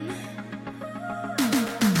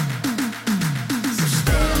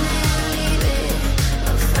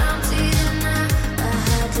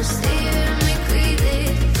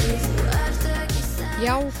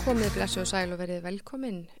Já, komið blessu og sæl og verið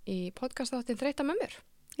velkomin í podcastáttin Þreytta mömmur.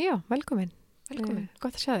 Já, velkomin. Velkomin.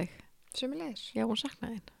 Gott að sjá þig. Sömuleiðis. Já, hún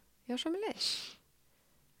saknaði þín. Já, sömuleiðis.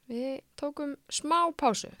 Við tókum smá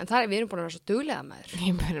pásu, en við erum búin að vera svo duglega með þér.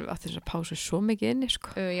 Ég meðan við áttum þess að pásu svo mikið inni,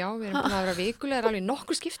 sko. Já, við erum búin að vera vikulegar alveg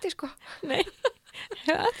nokkuð skipti, sko. Nei,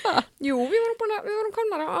 það? Jú, við vorum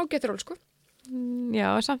komnar á ágætról, sko.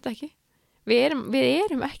 Já, samt ekki. Við erum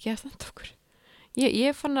ekki að standa okkur.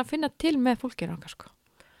 Ég fann að finna til með fólkinu okkar, sko.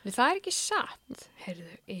 Nei, það ekki satt.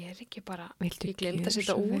 Heyrðu, ekki bara, Viltu ég glemt að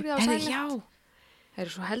setja gjöra svo úrið á vel? sælið. Já.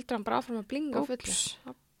 Heyrðu, svo heldur hann bara áfram að blinga fullu.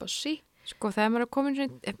 Abba, Sko, þegar maður er komin,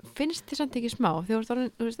 finnst þið samt ekki smá, þú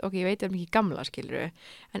veist, ok, ég veit að mikið gamla, skilur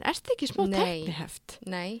en erst ekki smá tækniheft?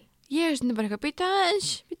 Nei. Ég veist bara eitthvað, býta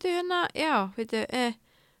hérna, já,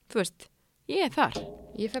 þú veist, ég er þar.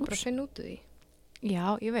 Ég fer bara að finna út úr því. Já,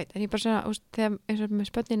 ég veit, en ég bara svona, þegar eins og með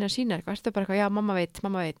spönninu að sína eitthvað, erstu bara eitthvað, já, mamma veit.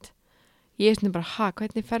 Ég veist bara,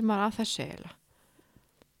 hvernig fer maður að þessu eiginlega?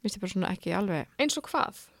 Vist ég bara svona ekki alveg. Eins og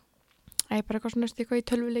hvað? Bara eitthvað svona eitthvað í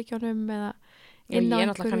tölvuleikjónum eða Ég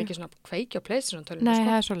náttúrulega kann ekki svona kveiki á PlayStation tölvunni, Nei, sko.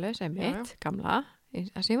 það er svoleiðis, einmitt, gamla,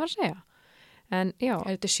 það sem ég var að segja. En já.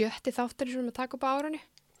 Er þetta 7. þáttur sem við taka upp á árunni?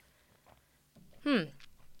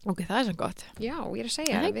 Ok, það er svo gott. Já, ég er að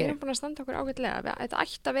segja, við erum búin að standa okkur ágætlega. Þetta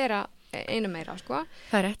ætti að vera einu meira, sko.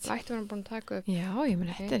 Það er rétt. Það ætti að vera búin að taka upp. Já, ég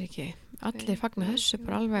meni, þetta er ekki. Allir fagna þessu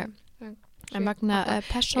bara alveg. En vegna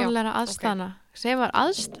persónlegra aðstæðna. Segjum var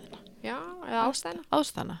aðstæðna. Já, eða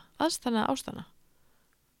ástæðna. Ástæðna.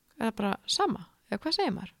 Er það bara sama? Eða hvað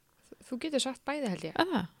segir maður? Þú getur sagt bæði, held ég. Er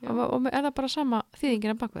það? Og er það bara sama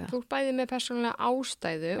þýðingina bak við það? Þú ert bæði með persónlega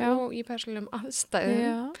ástæðu og í persónlegum aðstæðum.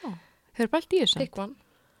 Já. Þau eru bælt í þessu. Pick one.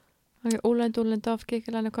 Ok, úlend, of,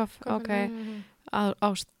 kikilæni, koff. Ok,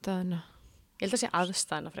 ástæðuna. Ég held að sé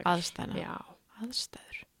aðstæðna frekar. Aðstæðna. Já.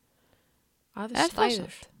 Aðstæður.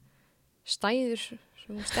 Aðstæður. Stæður sem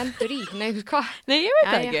stendur í. Nei, hvað? Nei, ég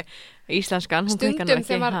veit það ekki. Íslenskan, hún stundum ekki.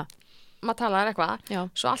 þegar maður talar eitthvað, Já.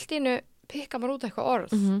 svo allt í einu pikka maður út eitthvað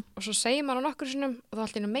orð og svo segir maður á nokkur sinnum og þá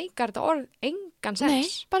allt í einu meikar þetta orð engan sens. Nei,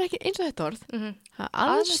 bara ekki eins og þetta orð.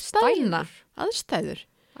 Aðstæður.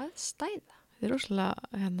 Aðstæða. Þetta er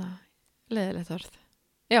rosalega leiðilegt orð.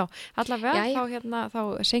 Já, allavega þá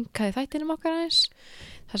senkaði þættinum okkar aðeins.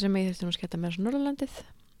 Það sem ég þurfti nú að sketta með Norðurlandið.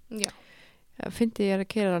 Já. Fyndi ég að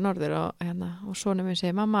keyra á norður og sonur minn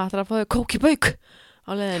segir, mamma, ætlar að fá þau kók í bauk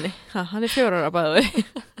á leiðinni. Hann er 4 ára bæði.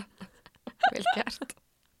 Vel gert.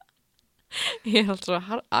 Ég er alltaf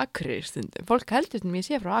Akureyri stundum. Fólk heldur sem ég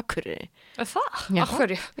sé frá Akureyri. Það? Já, Af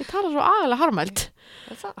hverju? ég tala svo agalega harmælt.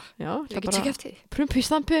 Það? Já, Ég get ekki eftir því. Prumpi í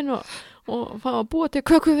stampin og fá að búa til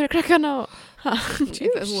köku fyrir krakkana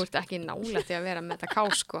Þú ert ekki nálægt í að vera með þetta ká,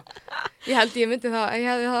 sko. Ég hefði það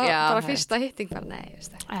bara fyrsta hitting. Nei, ég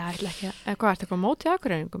veist ekki. Já, ég ætla ekki. Hvað ertu eitthvað mótið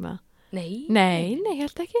Akureyringum með það? Nei, ég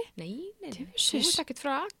held ekki. Nei. Þú ert ekkert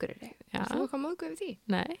frá Akureyri. Já. Þú eitthvað móðguð við því?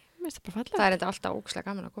 Nei, mér finnst það bara fallega. Það er þetta alltaf ógeðslega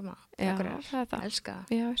gaman að koma. Já, það er það. Elska það.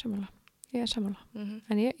 Já, ég er sammála.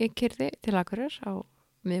 En ég keyrði til Akureyrar á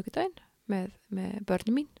miðvikudaginn með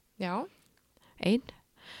börnum mín. Já. Ein.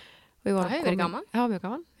 Það hefur verið gaman. Já, mjög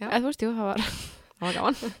gaman. Eða þú veist, það var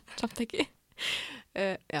gaman. Samt ekki.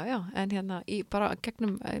 Já, en bara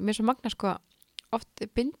gegnum, mér svo magna, sko, oft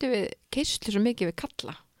bindu við keislu svo mikið við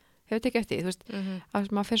kalla. Hefur tekið eftir, þú veist, að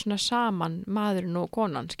maður fer svona saman maðurinn og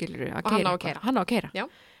konan, skilur að keira. Hann á að keira. Já.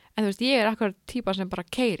 En þú veist, ég er akkur típa sem bara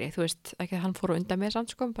keiri, þú veist, ekki að hann fór undan með samt,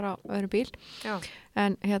 sko, bara öðrum bíl. Já.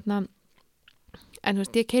 En þú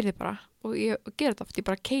veist, ég keirði bara og ég ger þetta oft, ég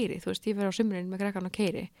bara keiri, þú veist, ég verið á sumrin með krakkan og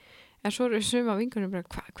keiri. En svo eru suma vingunum bara,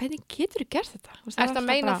 hvernig getur þú gert þetta? Er þetta að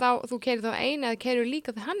meina þá, þú keirir þá ein eða keirir líka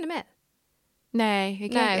þegar hann er með? Nei,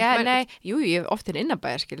 jú, ég oft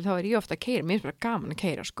innanbæðar, skil, þá er ég ofta að keira, mér er bara gaman að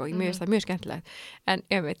keira, sko, ég finnst það mjög skemmtilegt, en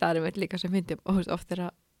ég veit, það er líka sem fyndi, oft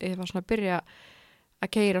þegar ég var svona að byrja að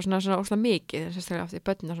keira svona óslega mikið, sérstaklega oft í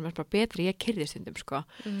börnina sem er bara betri, ég keirði stundum, sko,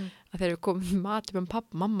 að þegar við komum matið með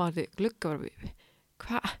pappa, mamma, glugga var,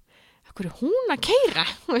 hvað er hún að keira?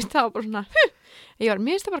 Það var bara svona, mér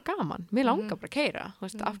finnst það bara gaman, mér langar bara að keira,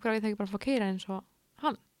 af hverju ég þekki bara að fá að keira eins og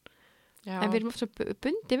hann. Já. En við erum oft svo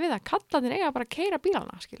bundið við að kallarnir eiga bara að keira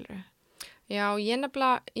bílana, skilur við. Já, ég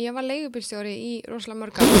var leigubílstjóri í rosalega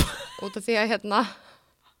mörg ár út af því að ég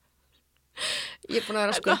er búin að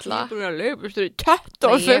vera að skutla. Ég er búin að vera leigubílstjóri í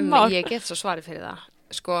 25 ár. Ég get svo svarið fyrir það.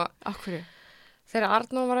 Sko, þegar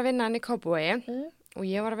Arnór var að vinna inn í Kópavogi og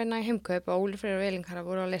ég var að vinna í Heimkaup og Óli Freyr og Elínkara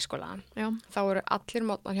voru á leikskóla, þá voru allir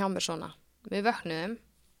mótnar hjá mér svona. Við vöknuðum,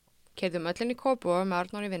 keyrðum öll inn í Kópavogi með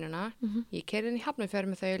Arnór í vinnuna, ég keyrði inn í Hafnarfjörð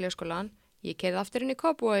með þau í leikskólan, ég keyrði aftur inn í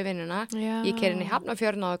Kópavogi í vinnuna, ég keyrði inn í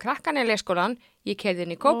Hafnarfjörð náðu krakkan í leikskólan, ég keyrði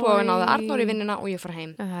inn í Kópavogi náðu Arnór í vinnuna og ég fór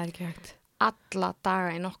heim. Það er ekki hægt. alla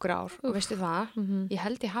daga í nokkur ár og veistu það, ég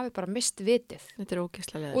held ég hafi bara mist vitið. Þetta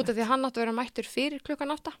ógeðslega út af því að hann átti að vera mættur fyrir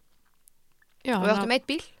klukkan 8 og við áttum eitt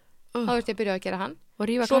bíl þá þurfti ég að byrja að gera hann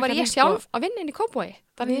svo var ég sjálf að vinna inn í Kópavogi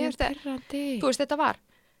þannig ég þú veist þetta var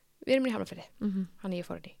við erum í Hafnarfirði hann ég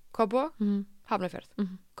fór inn í Kópavog, Hafnarfjörð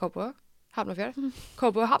Kópavog, Hafnarfjörð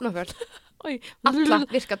Kópavog, Hafnarfjörð alla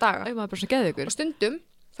virka daga og stundum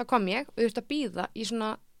þá kom ég og þurfti að bíða í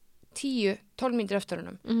svona 10-12 mínútur eftir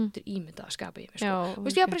hennum þetta er ímyndað að skapa í mig sko. Þú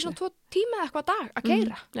veist ég var bara í svona 2 tíma eða eitthvað dag að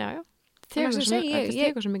keyra það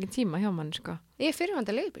tekur svo mikið tíma hjá manni sko. Ég er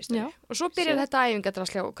fyrirvændi leigubílstjóri og svo byrjar þetta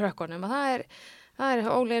æfingadrasli á krökkunum að það er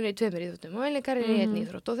óleginu í 2 íþróttum og einleikar í 1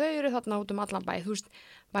 íþrótt og þau eru þarna út allan bæ þú veist,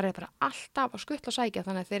 maður er bara alltaf að skuttla og sækja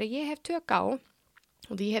þannig að þegar ég hef tök á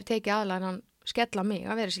og því ég hef tekið aðlega hann skella mig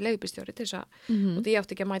að vera þessi leigubílstjóri til þess að og því ég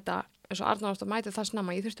átti ekki að mæta eins og Arnar átti að mæta það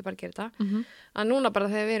snemma ég þurfti bara að gera þetta að núna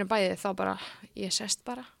bara þegar við erum bæðið þá bara ég sest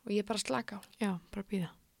bara og ég bara slaka á bara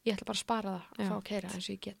bíða ég ætla bara að spara það að fá að keyra eins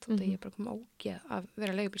og ég get og það ég er bara komið ógeð að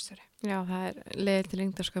vera leigubílstjóri það er leiðil til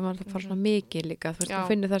lengdar sko maður fara svona mikið líka þú veist þú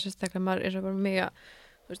finnir það sérstaklega maður er bara mega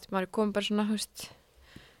þú veist maður er komið bara svona þú veist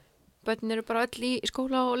börnin eru bara öll í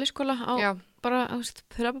skóla og leikskóla á bara þú veist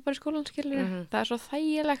þurfa bara í skólan skilur það er svo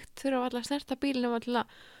þægilegt þurfa allar snerta bílnum alltaf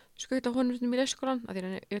skauta honum í leikskólan af því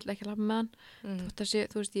að ég vil ekki lafa með hann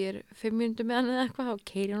þú veist ég er 5 mínútur með hann eða eitthvað og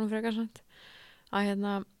keyri honum frekar samt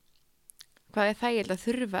að hvað er þægild að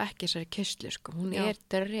þurfa ekki þessari kyslu sko, hún er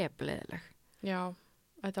drepleiðileg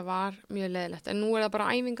þetta var mjög leiðilegt en nú er það bara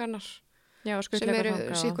æfingarnar sem eru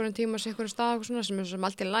sikkurum tíma, sikkurum stað og svona, sem er sem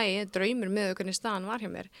allt í lagi, draumur með hvernig staðan var hjá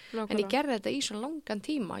mér en ég gerði þetta í svo langan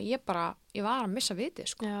tíma ég var að missa vitið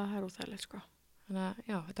sko. Það er óþægilegt sko þannig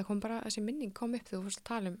að þetta kom bara, þessi minning kom upp þegar þú fórst að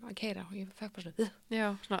tala að keyra og ég fekk bara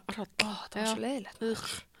svona það var svo leiðilegt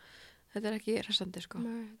þetta er ekki hressandi sko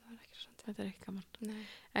Nei, það er ekki hressandi þetta er ekki gaman Nei.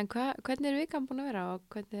 En hvernig er vikan búin að vera og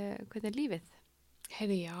hvernig er lífið?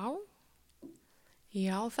 Heyrðu,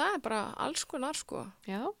 já, það er bara alls konar sko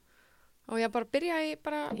og ég bara byrja í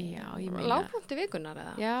lágpunkti vikunar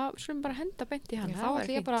eða Já, svona bara henda beint í hann þá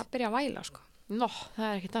ætla ég bara að byrja að væla sko það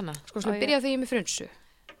er ekkert annað sko, svona byrja þegar ég er með frunsu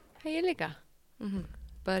Ég líka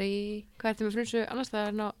bara í Hvað ertu með frunsu annars það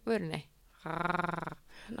er á vörunni?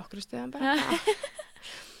 Nokkru stöðan bara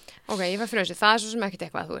Ok, ég fæ frunsu, það er svo sem ekkert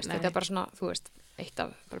eitthvað þú veist, þetta er bara svona, þú veist eitt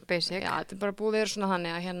af bara basic þetta er bara búið að vera svona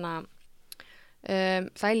þannig að hérna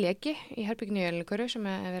það er leki í herbygginu í Ölingaru sem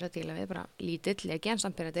er verið að díla við bara lítill leki en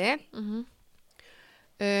samt byrjandi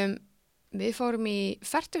við fórum í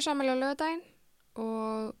fertugsafmæli á laugardaginn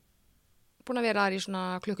og búin að vera þar í svona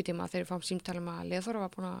klukkutíma þegar við fáum símtalum að Leðþóra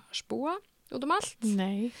var búin að spúa út allt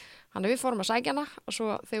þannig við fórum að sækja hana og svo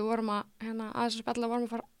þegar við vorum að aðeins að spella vorum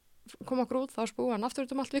að koma okkur út þá spúa hann aftur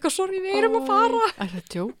út allt við sorry við erum að fara Það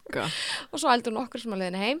djóka og svo eldur hún okkur sem að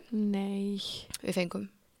leiðina heim við fengum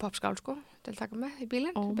popskál sko til að taka með í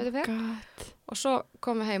bílinn og svo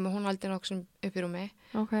komum við heim og hún haldi nokkuð sem upp í rúmi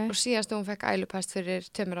og síðast hún fekk ælupest fyrir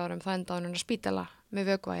 2 árum það endaði hún að spítala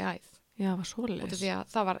með vökva í æð var svoleiðis því að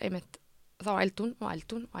það var einmitt þá eldun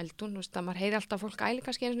þú veist að maður heyri alltaf fólk æli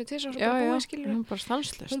kannski einu tvis og svo bara búið skilur hún bara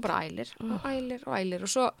stanslust hún bara ælir og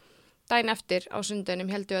svo daginn eftir á sundaginum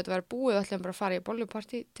heldur við að þetta var búið og ætlum bara að fara í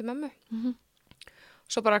bollupartí til mömmu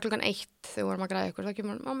svo bara klukkan 1 þegar vorum að græða ykkur þá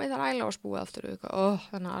kemur mamma það æla og spúið aftur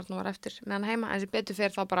þannig að Arnó var eftir með hann heima en sem betur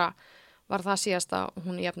fyrir þá bara var það síðasta og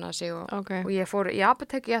hún jafnaði sig og ég fór í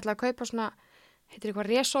apoteki, ég ætlaði að kaupa svona heitir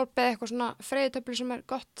eitthvað resorb eða eitthvað svona freyðutöflu sem er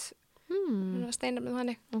gott steinar með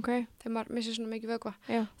þannig þegar maður missir svona mikið vökva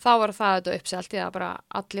þá var það þetta uppselt ég að bara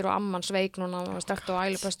allir og amman sveik núna og stert og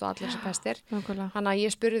ælupest og allir þessi pestir þannig að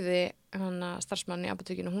ég spurði starfsmann í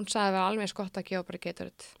apotekinu hún sagði að alveg gott að gefa bara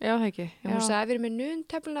Gatorade hún sagði við erum með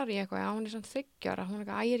nunntöflunar ég eitthvað, hún er svona 30 ára hún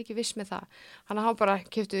ég er ekki viss með það hann að bara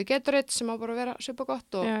keyptu við Gatorade sem á bara að vera super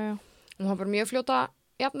gott og hún var bara mjög fljóta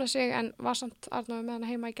jafna sig en var samt Arnóði með hann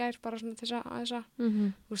heima í gær bara svona til þess að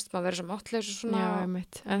þú veist maður verið svo máttlaus og svona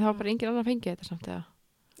en þá var bara engin annar fengið þetta samt eða?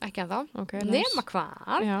 Ekki ennþá, nema hvað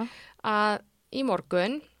að í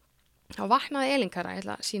morgun þá vaknaði Elinkara, ég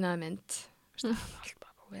ætla að sína það mynd það var allt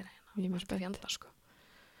bara búið að vera hérna allt að fjanda sko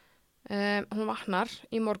hún vaknar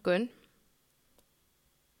í morgun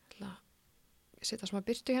ég ætla að setja smá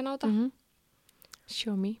byrtu hérna á þetta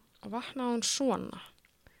show me og vaknaði hún svona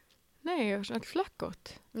Nei, svona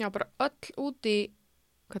flekkótt. Já, bara öll út í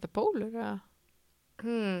hvað þetta bólur eða?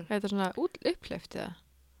 Þetta svona upphleyft eða?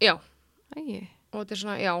 Já. Æi. Og þetta er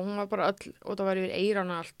svona, já, hún var bara öll og það var yfir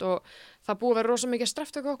eyrana allt og það búið að vera rosa mikið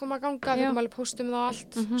streftöku okkur að ganga, við komum alveg póstum það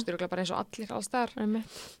allt, styrkla bara eins og allir alls þar.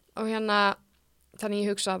 Og hérna, þannig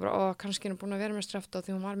ég hugsaði bara, kannski hún búin að vera með streftöku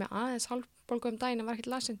því hún var með aðeins hálfbólgu daginn en var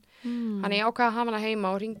ekkert lasin. Þannig ég ákvaði að hafa hana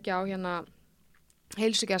heima og ringja á hérna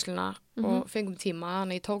heilsugæsluna og fengum tíma,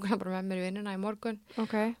 þannig ég tók hann bara með mér í vinnuna í morgun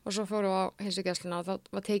og svo fórum við á heilsugæsluna og þá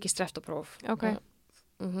var tekið streptopróf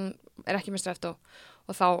og hún ekki með streptó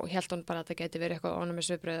og þá hélt hún bara að það geti verið eitthvað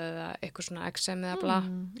ónæmisviðbrigði eða eitthvað svona eksem eða bla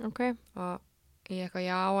og ég eitthvað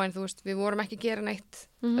já, en þú veist, við vorum ekki að gera neitt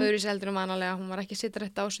öðru seldur vanalega, hún var ekki að sitja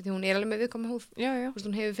rétt á sig því hún alveg með viðkvæma húð þú veist,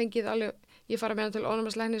 hún hefur fengið alveg, ég fara með hann til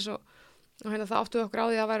ónæmislæknis og hérna það áttu okkur á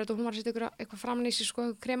því að væri þetta og hún var að setja eitthvað framan í sig sko,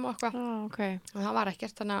 krem og eitthvað og það var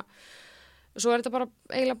ekkert, þannig að svo þetta bara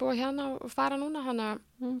eiginlega búið hérna og fara núna þannig að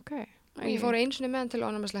ég fór einu sinni með hann til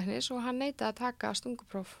ónæmislæknis og hann neitaði að taka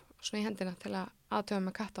stungupróf svona í hendina til að aðtöfa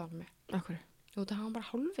með kattaálmi og það var bara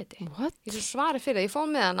hálfviti ég svo svari fyrir það, ég fóð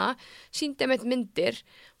með hana sýndi með myndir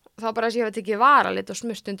þá bara þess að ég hef tekið varalit og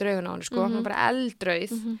smust undir augun á hann sko, hann bara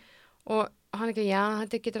eldrauð og hann ekki, já,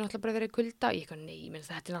 þetta getur náttúrulega bara verið kulda ég ekki, nei, menn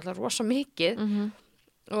þetta náttúrulega rosa mikið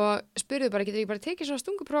og spurðu bara, getur ég bara tekið svona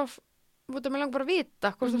stungupróf út af mig langar bara að vita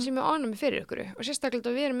hvort það sé með ánum fyrir ykkur og sérstaklega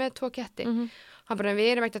að við erum með 2 ketti hann bara, við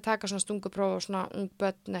erum ekkert að taka svona stungupróf og svona ung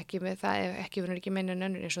börn ekki með það, ekki verður ekki meina en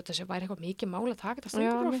önnur eins og þessi væri eitthvað mikið mál að taka þetta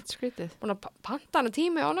stungupróf búin að panta hana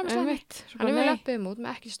tíma í ánæmislækni hann er vel uppið út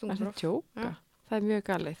með ekki stungupróf það er mjög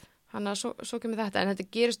galið hann að svo kemur þetta, en þetta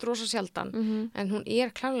gerist rosa sjaldan en hún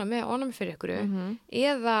er klálega með ánæmi fyrir ykkur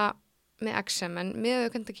eða með eksem, en með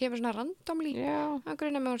þau kannski kemur svona randomlí að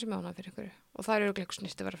greina með hún sem ánæmi fyrir ykkur og það eru ekki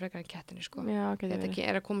snýst að vera frekar en kettinni sko. Þetta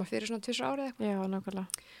er að koma fyrir svona 2 ári eða eitthvað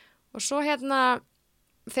og svo hérna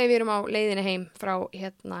þegar við erum á leiðinni heim frá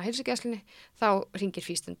hérna heilsugæslunni þá ringir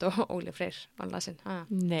Fístund og Óli Freyr hann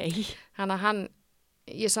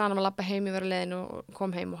ég sagði hann að labba heim í vera leiðin og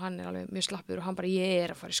kom heim og hann er alveg mjög slappur og hann bara ég er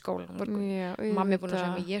að fara í skólan á morgun mamma er búin að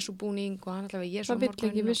segja með Jesúbúning og hann ætlaði að Jesú á morgun það vill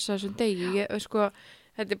ekki missa þessum degi sko,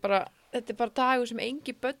 þetta er bara dagur sem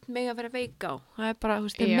engi börn mega að vera veik á það er bara,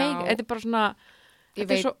 þetta er bara svona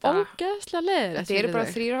þetta er svo ógeðslega leður þetta eru bara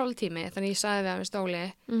 3,5 tími þannig ég sagði við hann við Stóli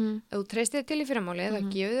ef þú treystir til í fyrramáli þá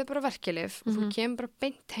gefur þau bara verkjalyf og þú kemur bara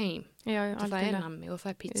beint heim það er nammi og það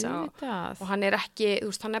er pizza og hann er ekki, þú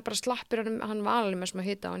veist, hann er bara slappur hann var alveg með smá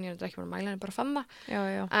hita og hann er ekki bara að mæla hann er bara að fanna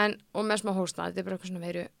og með smá hósta, þetta er bara eitthvað svona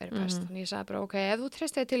veru best þannig ég sagði bara, ok, ef þú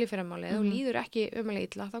treystir til í fyrramáli ef þú líður ekki umlega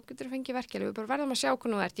illa, þá getur þú fengið verkjalyf við bara verðum að sjá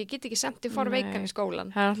hvernig þú ert, ég get ekki sendið fór veikan í skólan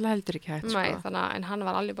þannig hann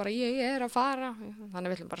var alveg bara, ég er að fara þannig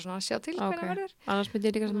við ætlum bara svona að sjá til hvernig verður annars myndi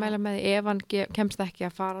ég líka að mæla með ef hann kemst ekki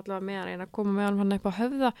að fara allavega með hann en að koma með hann upp á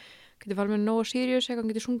höfða getur farið með nógu Sirius eitthvað,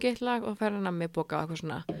 getur sungið eitt lag og fer hann að með boka eitthvað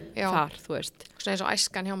svona þar, þú veist svona eins og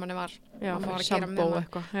æskan hjá manni var hann var að gera með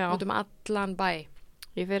hann út allan bæ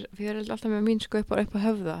ég fer alltaf með mín sko upp á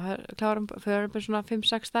höfða klárum, fyrir bara svona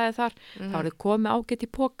 5-6 staði þar þá er þið komið ágætt í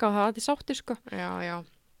poka og það er alltaf sáttir sko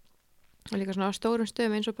og líka svona á stórum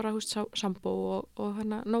stöðum eins og bara Sambó og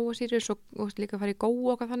hérna Nóa Sirius og líka farið í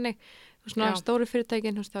góu og hvað þannig svona stóru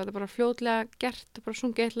fyrirtækin, það er bara fljótlega gert og bara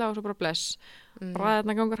sungið eitthvað og svo bara bless bara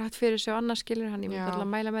þarna gangar hægt fyrir sig og annars skilur hann, ég myndi alltaf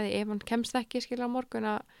að mæla með því ef hann kemst ekki skilur á morgun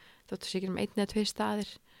að þóttu sikir 1 eða 2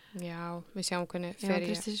 staðir við sjáum hvernig fer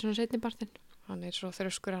ég þessi svona seinnipartin hann er svo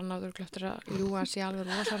þrjóskur, hann áður klöftur að ljúga sig alveg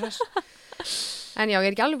rosa hress en ég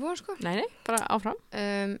er ekki alveg búin sko nei, bara áfram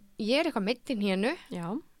ég er eitthvað meittin hérna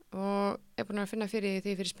og er búin að finna fyrir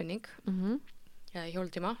því fyrir spinning eða í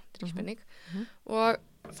hjólutíma til spinning og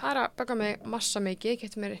það er að baka mig massa mikið, ég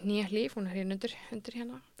geti mér nýja hlíf hún er hérna undir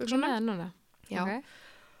hérna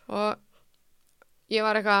og ég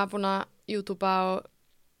var eitthvað búin að YouTubea og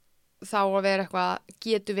þá að vera eitthvað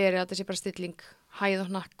getur verið að það sé bara stilling hæð og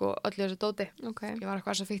hnakk og öllu þessu dóti ég var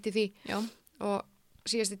eitthvað svo fíkt í því og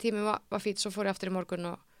síðasti tími var fít svo fór ég aftur í morgun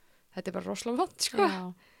og þetta er bara rosalega vont sko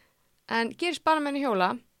en gerist bara með henni hjóla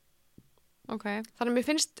þannig að mér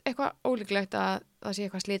finnst eitthvað ólíklegt að það sé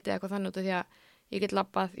eitthvað slítið eitthvað þannig út af því að ég get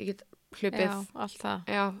labbað, ég get hlupið allt það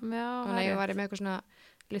þannig að ég var með eitthvað svona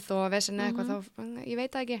lithóavesen eða eitthvað þá, ég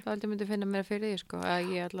veit það ekki þá heldur myndi finna mér fyrir því sko að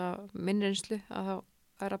ég alltaf minn reynslu að þá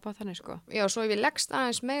er að bá þannig sko svo ef ég leggst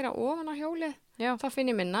aðeins meira ofan á hjólið þá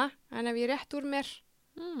finn ég minna, en ef ég rétt úr mér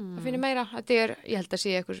þá finn ég meira, þetta er ég held að sé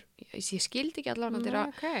eitthvað, ég skildi ekki allavega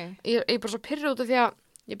ég er bara svo pyrruð út af því að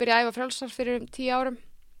ég byrja að æfa frjálsar fyrir 10 árum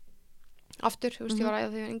aftur, þú veist, ég var að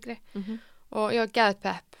æfa þegar ég var yngri og ég var geðið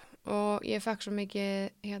pepp og ég fekk svo mikið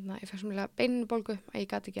ég fekk svo mikið beinbólgu að ég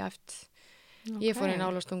gæti ekki eftir ég fór í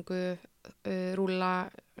nálastungu rúla,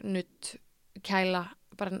 nutt kæla,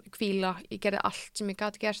 bara hvíla ég gerði allt sem ég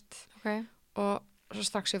gæti gert og svo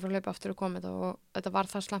strax ég fór að hlaupa aftur og koma og þetta var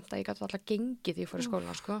það slemt að ég gæti alltaf gengið því ég fór í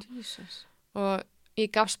skólan sko. Og ég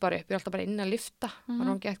gafst bara upp, ég er alltaf bara inn að lyfta var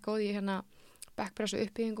hún gett góð í backpressu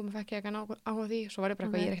uppbyggingum og fekk ég ekki áhuga því, svo var ég bara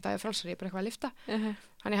eitthvað, ég er ekkert aðeins frálsari, ég er bara eitthvað að lifta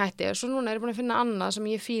þannig ég hætti, og svo núna er ég búin að finna annað sem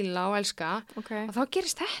ég fíla og elska og þá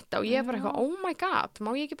gerist þetta og ég er bara eitthvað, oh my god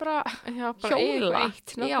má ég ekki bara hjóla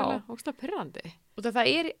og það pyrrandi og það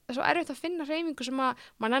er svo erfitt að finna hreyfingu sem að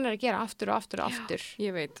maður nennir að gera aftur og aftur og aftur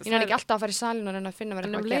ég veit, ég nenni ekki alltaf að fara í salin og reyna að finna mér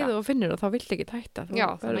eitthvað að gera en um leiðu og finnir og þá vilt ekki tætta já,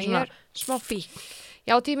 þannig ég er smá fík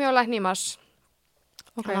já, tími á lækni í mars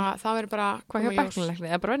þannig að það verður bara hvað hjá bæknulegni,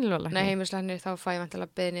 eða bara venjulega lækni? Nei, heimilislækni, þá fæ ég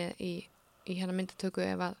vantilega beðni í hérna myndatöku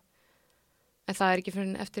en það er ekki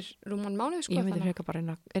fyrir eftir rúman mánuð sko, ég myndi freka bara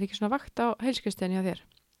eina, er ekki svona vakt á heilsugæslustöðinni hjá þér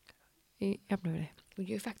í Jafnafirði?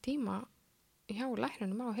 Ég fekk tíma hjá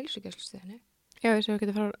læknunum á heilsugæslustöðinni já, þess að við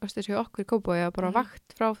getum frá okkur í Kópavogi að bara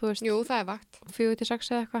vakt frá, þú veist jú, það er vakt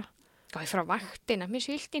 4-6 eða eitthvað já, frá vaktina, mér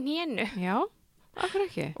svilti hénu já, akkur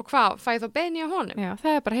ekki og hvað, fæ ég þá beðni á honum? Já,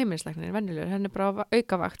 það er bara heimilislæknir, venjulegur, hann er bara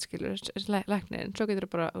auka vakt, skilur, læknir, en svo getur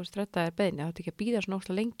þú bara, þú veist, rættaðir beðni, þá er ekki að býða svona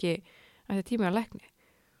óslega lengi að þetta tíma á lækni.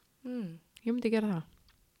 Ég myndi gera það.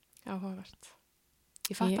 Áhugavert.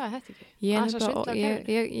 Ég fattaði þetta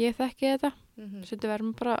ekki. Ég þekki þetta, stundu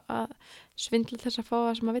verðum bara að svindla þess að fá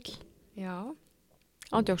það sem maður vill. Já.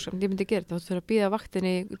 Ándjóksam, ég myndi gera þetta, þú þurfir að býða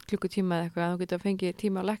vaktinni klukkutíma eða eitthvað, þú getur að fengi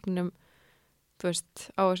tíma á lækninum þú veist,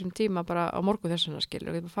 á þessum tíma bara á morgun þessuna skilur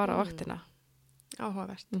og ég bara fara á vaktina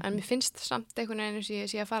áhugavert, en mér finnst samt einhvern veginn sem ég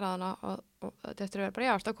sé að fara þarna og þetta eftir að vera bara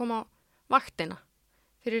jást að koma á vaktina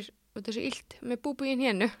fyrir þessu illt með búbúin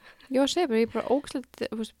hénu já, segi bara, ég bara ógslætt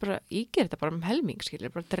ég ger þetta bara helming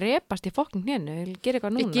skilur, bara drepast í fokkin hénu, ég ger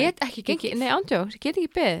eitthvað núna ég get ekki gengið, nei ándjóks, ég get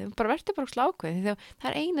ekki beð bara verður bara ógslætt ákveð, því það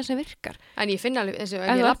er eina sem virkar en ég finn alveg, eins og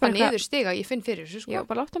ég lappa niður stiga ég finn fyrir þessu sko já,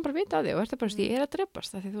 bara láta hann bara vita á því og verður bara, ég er að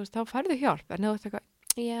drepast því þú veist, þá færðu hjálp, en þú veist eitthvað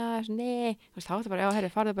já, nei, þú veist, þá er þetta bara, já, herri,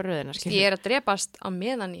 farðu bara röðina ég er að drepast á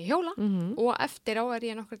meðan í hjóla og eftir á er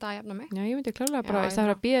ég nokkur dag að jafna mig já, ég myndi klárlega bara, það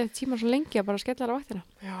er að býða tíma svo lengi að bara skella á vaktina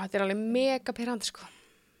já, þetta er alveg mega pirrandi sko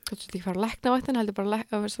þú veist, ekki fara að lækna vaktina, heldur bara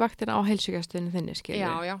vaktina á heilsugæslustöðinni þinni, skilur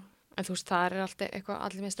já, en þú veist, það er alltaf eitthvað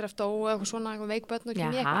allir með strefta og eitthvað svona, eitthvað veikbörn og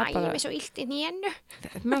kemur ég er með svo illt inn í hennu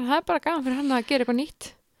það er bara gaman fyrir hann að gera eitthvað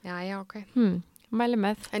nýtt já, ok mæli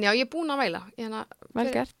með. En já, ég er búin að væla. Vel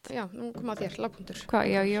gert. Já, nú kom að þér, lagpuntur. Hvað,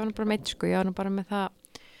 já, ég var nú bara meitt sko, ég var nú bara með það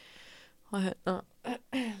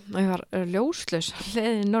og ég var ljóslaus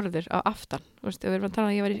leiðin norður á aftan. Þú veist, við erum að tala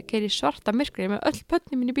að ég var í svarta myrkri með öll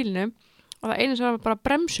pötnin mín í bílnum og það einu sem var bara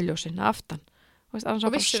bremsuljósin á aftan. Þú veist, annars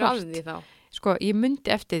var bara svart. Og vissir af því þá? Sko, ég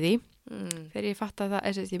myndi eftir því þegar ég fattaði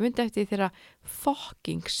það, ég myndi eftir því þegar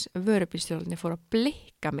fuckings vörubílstjórnir fór að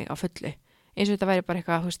blikka mig á fullu. Eins og þetta væri bara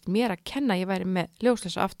eitthvað, þú veist, mér að kenna ég væri með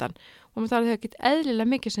ljóslösa aftan og maður þarf að þau gett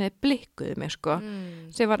eðlilega mikið sem þið blikkuðu mig, sko,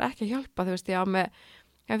 sem var ekki að hjálpa, þú veist, ég á með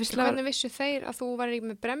Hvernig vissu þeir að þú væri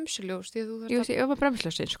með bremsuljós? Ég var með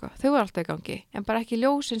bremsuljósin, sko, þau var alltaf í gangi en bara ekki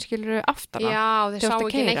ljósin, skilur aftan á. Já, þeir sá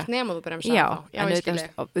ekki neitt nema þú bremsaði þá. Já, en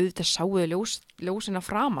auðvitað sáuðu ljósin á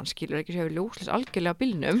framan, skilur, ekki séu ljósljós algjörlega á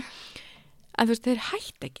bílnum en þú veist, þeir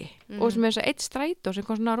hætt ekki og sem er þess að eitt strætó sem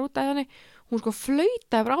kom svona að rúta þannig, hún sko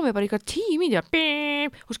flautaði bara á mig bara í 10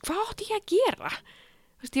 mínútur, þú veist, hvað átti ég að gera?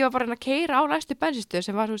 Þú veist, ég var bara að keyra á næstu bensinstöð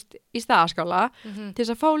sem var, þú veist, í Staðaskála til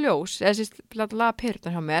þess að fá ljós, eða þess að laga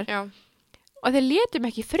perurnar hjá mér og þeir létum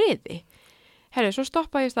ekki í friði. Herru, svo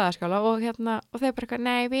stoppaði ég í Staðaskála og þeir bara eitthvað,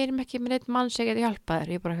 nei, við erum ekki með neitt mann sem geti hjálpað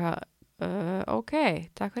þér. Ég bara eitthvað, ok,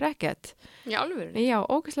 takk fyrir ekkert. Já, alveg. Já,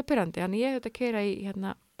 ógeðslega pirrandi, þannig ég hefði að keyra í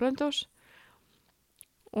Blöndós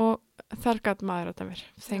og þar gat maður þetta mér,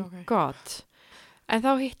 thank God. En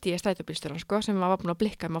þá hitti ég strætóbílstjórann, sko, sem var búin að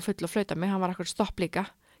blikka mig á full og flauta mig, hann var akkur stopp líka,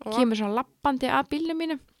 kemur svona lappandi að bílnum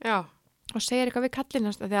mínum og segir eitthvað við kallinn,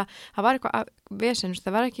 því að það var eitthvað vesen,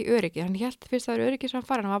 það var ekki öryggi, hann hélt fyrst að það var öryggi sem hann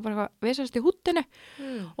farin, hann var bara eitthvað vesenst í húttinu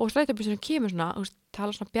og strætóbílstjórann kemur svona,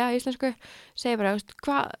 tala svona bjað íslensku, segir bara,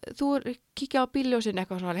 hvað, þú kíkja á bílljósin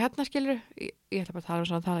eitthvað svona, hérna skilur, ég ætla bara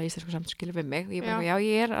að tala íslensku samt skilur við mig, ég bara, já,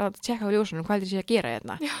 ég er að tjekka á ljósunum, hvað er þetta að gera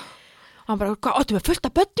hérna? Og hann bara, hvað, áttu með fullt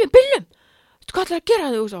af börnum í bílnum? Hvað ætlaði að gera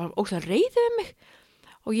þau? Og það reyði við mig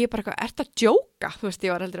og ég bara, ert að djóka? Þú veist,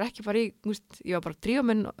 ég var heldur ekki bara ég var bara að drífa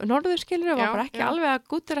með norðurskilur og var bara ekki alveg að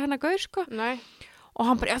gútera hennar gaur, sko. Nei. Og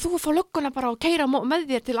hann bara, já, þú fá lögguna bara og keyra með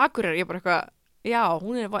þér til Akureyrar. Ég bara eitthvað, já,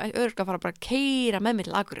 hún er örugglega að fara bara að keyra með mig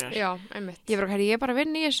til Akureyrar. Já, einmitt. Ég bara, ég er bara að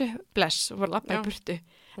vinna í þessu bless og var lappa í burtu.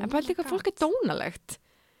 En bara líka fólk er dónalegt.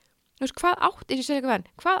 Þú veist, hvað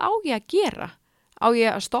á ég að gera? Á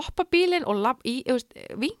ég að stoppa bílinn og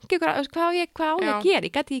vinka ykkur, hvað á ég að gera?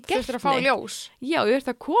 Ég gæti ekki gert neitt. Þú veist að fá ljós. Já, ég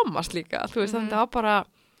veist að komast líka. Þú veist, það var bara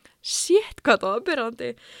shit, hvað það var byrjandi.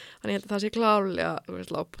 Þannig ég held að það sé klárlega, þú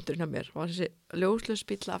veist, lágpunturinn af mér. Og þessi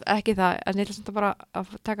ljóslausbíll, ekki það, en ég ætla samt bara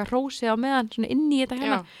að taka hrósið á meðan, svona inn í þetta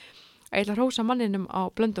hérna. Ég ætla að hrósa manninum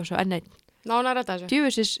á Blöndós og N1. Nánar að þessu.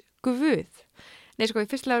 Djöfusis guð. Nei, sko, ég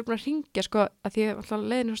fyrstilega var búin að ringja, sko, að því ég var alltaf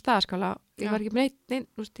leiðin á staðaskála, ég var ekki með neitt,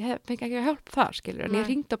 þú veist, ég fengi ekki að hjálpa þar, skilur, en ég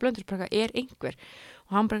ringdi á Blöndursbraka, einhver,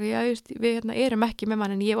 og hann bara, já, just, við erum ekki með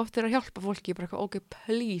mann, en ég hef oft verið að hjálpa fólki, bara, ok,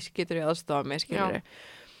 please, getur ég aðstofa mig, skilur,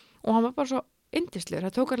 og hann var bara svo yndislegur,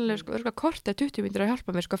 það tók alveg, sko, kortið 20 mínútur að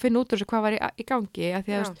hjálpa mér, sko, að finna út úr þessu hvað var í gangi, að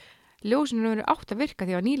því að, ljósinu verið átt að virka því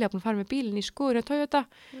að ég var nýlega búin að fara með bílinn í skoðun á Toyota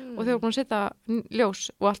og þau voru búin að setja ljós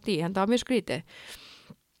og allt í, en það var mjög skrítið.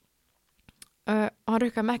 Og hann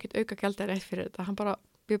rukkaði með ekkert auka gjaldar eitt fyrir þetta. Hann bara,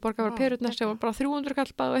 við borgaði bara perutna sem var bara 300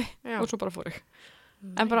 kall bæði og svo bara fór ég.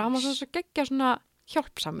 En bara, hann var svo geggja svona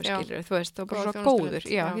hjálpsamur, skilur, þú veist, og bara svo góður,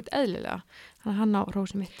 já, ekkert eðlilega. Þannig að hann á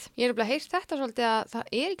rósið mitt. Ég bara heyrt þetta svolítið að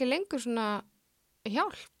það ekki lengur svona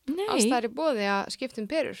hjálp. Alls það boði að skipta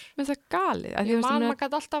perur. Men það galið. Maður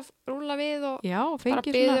gæti alltaf rúla við og bara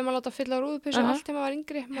byggði að láta fylla rúðupyssu allt þegar maður var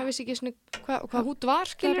yngri. Maður vissi ekki svona hvað hút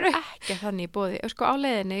var, skilur. Það ekki þannig í boði. Sko á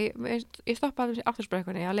leiðinni, ég stoppaði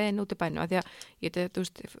aftursbrekkunni á leiðinni út í bænu að því að ég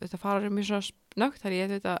þetta fara mjög svona snögt þar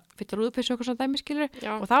ég fylla rúðupyssu og svona dæmi, skilur.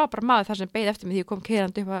 Og það var bara maður þar sem beið eftir mig því ég kom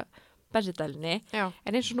keyrandi upp að bensindælinni.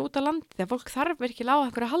 En eins og svona út á landi þegar fólk þarf virkilega á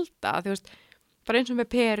einhverju að halda, þú veist, bara eins og með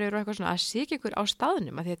perur og eitthvað svona að sé ekki ykkur á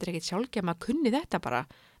staðnum að þetta ekkit sjálfgefn maður kunni þetta bara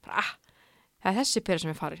það þessi perur sem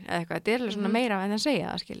er farin eða eitthvað, þetta alveg svona meira en það segja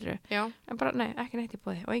það, skilur en bara, nei, ekki neitt í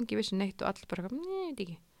boði og engi vissi neitt og allir bara, nei, þetta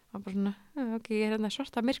ekki og bara svona, ok, ég er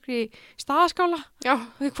svarta myrkri í staðaskála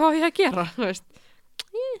og hvað á ég að gera, þú veist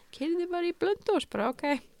keyrði bara í Blönduós, bara, ok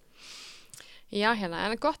Já, hérna,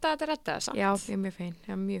 en gott að þetta redda það samt Já, ég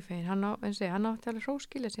er mjög fein hann á til að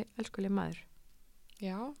hróskilja sig, elskulega maður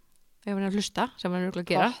Já ef hann er að hlusta, sem hann er að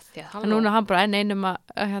gera en núna hann bara einum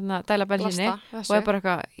að dæla bensinni og er bara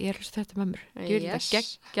eitthvað ég er hlust þetta með mér, ég vil þetta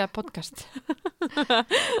geggjað podcast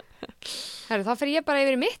Herru, þá fyrir ég bara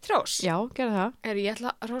yfir í mitt rós Já, gera það Herru, ég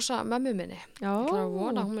ætla að rósa mömmu minni Já Ég ætla að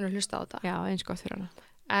vona að hún munir hlusta á þetta Já, eins gott fyrir hana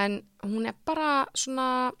En hún er bara svona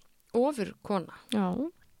ofurkona Já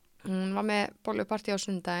Hún var með bollupartí á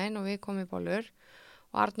sundaginn og við komum í bollur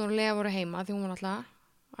og Arnór og Lea voru heima því hún var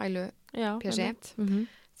alltaf ælu pjessi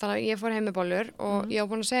Þannig að ég fór heim með bollur og ég var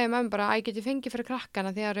búin að segja mömmu bara að ég geti fengið fyrir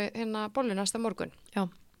krakkana þegar hérna bollur næsta morgun. Já.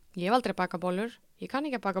 Ég hef aldrei bakað bollur, ég kann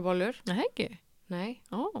ekki að baka bollur. Nei, ekki? Nei.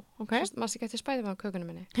 Ok. Svo maður ekki eftir spæðum á kökunum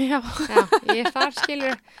minni. Já. Já, ég þar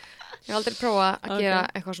skilur, ég hef aldrei prófað að gera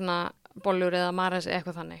eitthvað svona bollur eða maras eða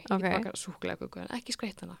eitthvað þannig. Ok. Ég baka súkulega köku, en ekki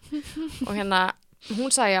skreitt hana. Og hérna, hún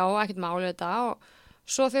sagði já, ekkert máli þetta og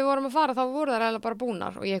svo þegar við vorum að fara þá voru það eiginlega bara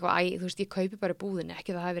búnar og ég eitthvað, þú veist, ég kaupi bara í búðinni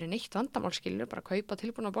ekki það hafi verið neitt vandamál skilur, bara kaupa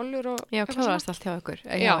tilbúna bollur og Já, klárast allt hjá ykkur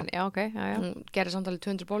Já, ok, já Hún gerði samtalið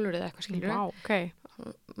 200 bollur eða eitthvað skilur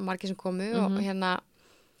Margir sem komu og hérna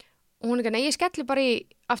og hún eitthvað, nei, ég skelli bara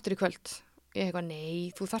aftur í kvöld Ég eitthvað,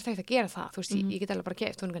 nei, þú þarft ekki að gera það þú veist, ég get alveg bara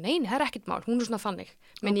keypt, hún eitthvað, nei, það er ekkert mál hún er svona þannig,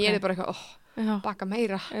 menn ég er bara eitthvað baka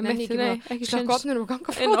meira, nenni ekki slaka opnunum og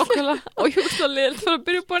ganga fór og hjústalið fyrir að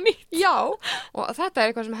byrja upp á nýtt Já, og þetta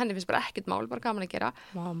er eitthvað sem henni finnst bara ekkert mál, bara gaman að gera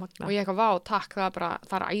og ég eitthvað, vá, takk,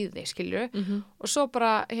 það er æði, skilju og svo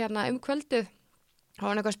bara, hérna, kvöldið og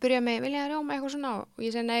hann eitthvað að spyrja mig, vil ég að rjóma eitthvað svona og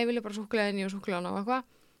ég segi, nei, vil ég bara súkkulaðinni og súkkulaðana og eitthvað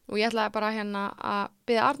og ég ætlaði bara hérna að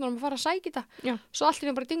biðja Arnór að fara að sækja þetta svo allt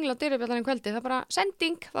hérna bara dingla á dyrabjallan í kvöldi það bara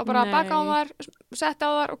sending, það bara baka á þar setja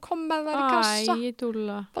á þar og kom með þar í kassa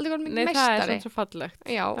Faldi góð mikið meistari það er svona svo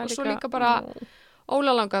fallegt Já, og svo líka bara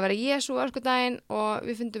Óla langa að vera Jésu öskudaginn og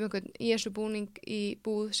við fundum einhvern Jésu búning í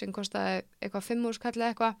búð sem kostaði eitthvað 5.000 kall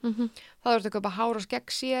eða eitthvað það var þetta eitthvað hár og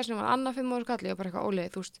skegg síðar sem var annað 5.000 kall og bara eitthvað Óli,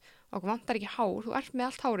 þú veist okkur vantar ekki hár, þú ert með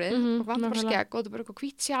allt hárið okkur vantar bara skegg og þetta er bara eitthvað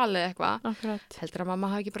hvít sjali eða eitthvað heldur að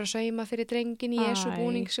mamma hafi ekki bara sauma fyrir drengin í Jésu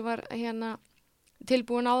búning sem var hérna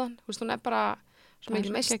tilbúin á þann þú veist, hún er bara svo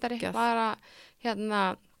mikil meistari bara hérna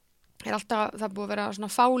er alltaf, það búið að vera svona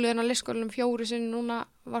fáliðin á listskólanum 4 sinni, núna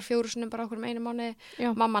var 4 sinni bara okkur einu mánuði,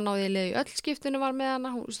 mamma náði í liði í öll skiptinu var með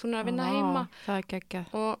hana, hún er að vinna heima það er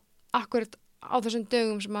geggjað og akkurat á þessum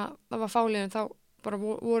dögum sem að það var fáliðin þá bara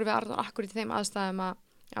voru við Arnór akkurat í þeim aðstæðum að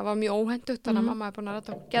það var mjög óhendugt, þannig að mamma er búin að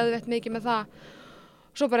rætta geðveitt mikið með það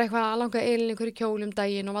svo bara eitthvað að langaði Elín einhverju kjól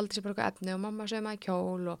daginn og valdi sér bara eitthvað efni og mamma saumaði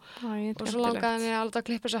kjól og svo langaði henni að láta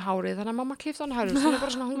klippa sér hárið þannig að mamma klippti hann hárið hún er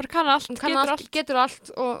bara svona, hún kann allt, getur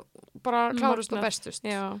allt og bara klárust og bestust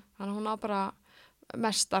þannig að hún á bara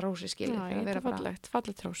mesta rósi skilið það er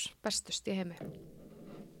fallegt rós bestust í heimi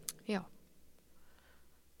Já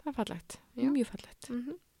það er fallegt, mjög fallegt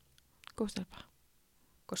góð stelpa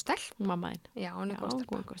mamma þín Já, hún er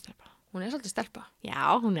góð stelpa Hún er svolítið stelpa.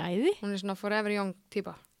 Já, hún er æði. Hún er svona forever young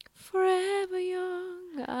típa. Forever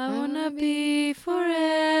young, I wanna be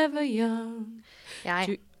forever young. Já.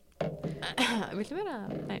 Viltu vera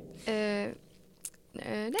það? Nei.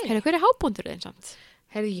 Nei. Hver er hábúndurinn samt?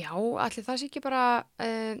 Já, allir það sé ekki bara,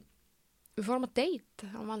 við fórum að date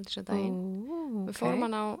á Valentinsdaginn. Við fórum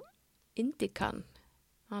hann á Indikan,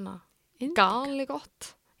 hana, gali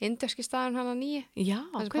gott. Inderski staðurinn hana 9. Já,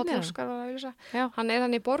 hvernig er það? Hann er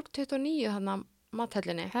hann í Borg 29, hann að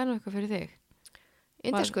mathellinni. Það er nú eitthvað fyrir þig.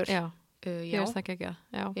 Inderskur? Já, ég veist það ekki.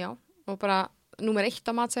 Já, og bara númer 1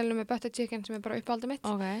 á matselinu með butter chicken sem er bara uppáldið mitt.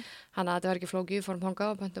 Okay. Hann að þetta var ekki flókið, við fórum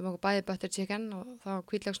þangað og pöntum okkur bæði butter chicken og þá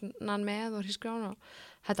hvítlaugsnan með og hrísgrjón og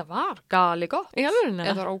þetta var gali gott. Í alvörunni?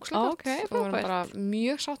 Þetta var ógeðslega gott og við vorum bara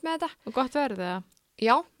mjög sátt með þetta. Og gott verðið það?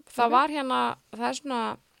 Já, það var hérna, það er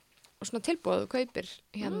svona tilbúið, kaupir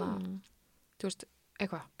hérna, þú veist,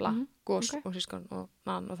 eitthvað, gos og hrísgrjón og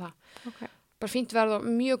nann og það. Okay. Bara fínt verð og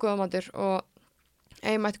mjög góða matur og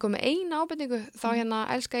ef ég mætti koma með eina ábendingu þá hérna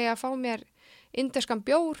elska ég að fá mér inderskan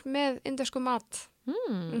bjór með indersku mat.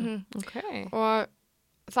 Okay. Og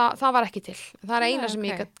það var ekki til. Það er eina sem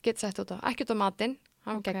ég get sett út á. Ekki út á matinn,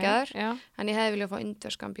 hann geggjaður, en ég hefði viljað fá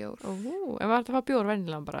inderskan bjór. En var þetta að fá bjór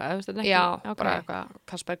vennilega bara? Já, bara eitthvað,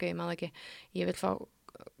 Kasperga, ég maður ekki. Ég vil fá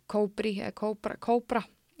kóbra,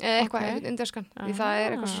 eitthvað inderskan. Því það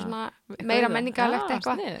er eitthvað svona meira menningarlegt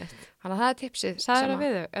eitthvað. Þannig að það er tipsið. Sagði það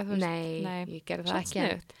við þau? Nei, ég gerði það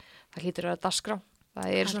ekki. Það hlýtur að vera dagskrá. Það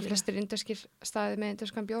er svona flestir inderskir staðið með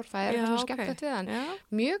inderskan bjór. Það er svona skemmtilegt við hann.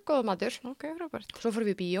 Mjög góð matur. Ok, frábært. Svo fórum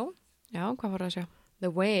við í bíó. Já, hvað fóruð að sjá?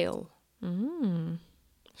 The Whale.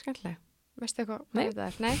 Skemmtileg. Veistu eitthvað hvað þetta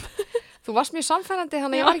er? Nei. Þú varst mjög samfærandi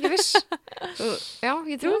þannig að ég var ekki viss. Já,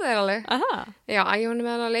 ég trúði þér alveg. Já, ég hún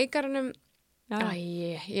með hann að leikarunum.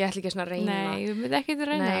 Ég ætla ekki að reyna. Nei, við myndum ekki að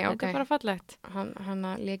reyna. Þetta er bara fallegt. Hann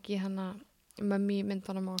að leki hann að mömmi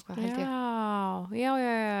myndanum og eitthvað, held ég.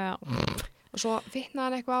 Já. Og svo fitnaði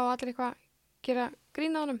hann eitthvað og allir eitthvað gera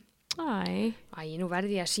grín á honum. Nú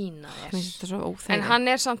verði ég að sína þér. Þetta er svo óþægilegt. En hann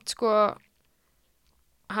er samt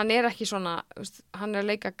hann er ekki svona, hann er að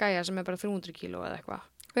leika gæja sem er bara 300 kíló eða eitthvað.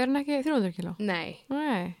 Er hann ekki 300 kíló? Nei.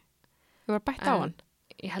 Þú var bætt á hann?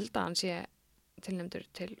 Ég held að hann sé tilnefndur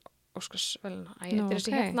til Óskarsverðlauna. Þetta er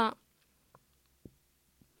þessi hérna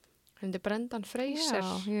Þetta er Brendan Fraser. Já,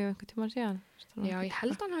 ég hef einhvern tíma að sé hann. Já, ég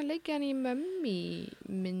held að hann leikið hann í mömmi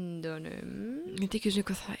myndunum. Ég veit ekki sem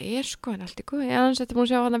hvað það er sko, en allt er góð. Ég annars þetta múið að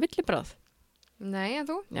sjá hann að villibráð. Nei, en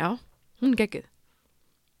þú? Já, hún er geggjuð.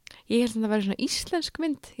 Ég held að það væri svona íslensk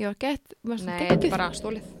mynd. Ég var gett. Nei, þetta er bara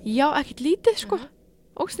stólið. Já, ekkert lítið sko.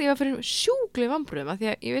 Ógst ég var fyrir sjúkli vambröðum af því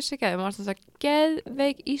að ég vissi ekki að það var svona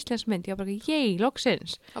geðveik íslensk mynd. Ég var bara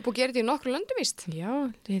loksins. Það búið að gera þetta í nokkru löndum víst. Já,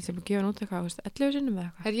 það hefði sem að gefa nút eitthvað 11 sinnum eða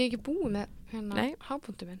eitthvað. Er ég ekki búið með hérna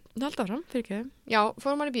hápunktu minn? Það er alltaf fram, fyrir ekki þeim. Já,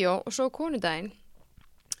 fórum hann í bíó og svo konudaginn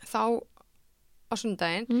þá á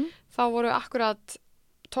sundaginn þá voru akkurat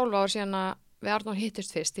 12 ár síðan að við Arnór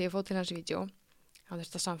hittust fyrst þegar ég fóð til hans í vídeo. Hann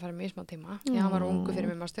þurfti að samfæra mig í smá tíma. Því hann var ungu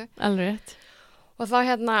fyrir mig, mástu. Alveg rétt. Og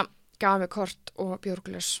þá gaf mér kort og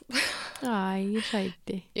bjórglös.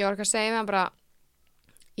 Sæti. Ég var ekki að segja með hann bara,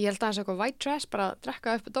 ég held að hans eitthvað white trash, bara að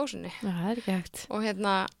drekka upp á dósinni. Það er ekki hægt. Og mér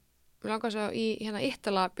langar svo í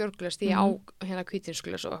Ítala bjórglös því ég á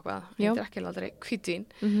hvítinsglös og eitthvað. Ég drekki aldrei hvítvin.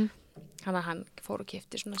 Þannig að hann fór og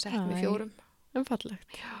keypti svona sett með 4.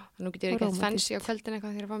 Umfallegt. Já, nú getur ég ekki eitt fancy á kvöldin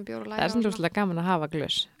eitthvað þegar ég fann bjór og læra. Það er svona rúslega gaman að hafa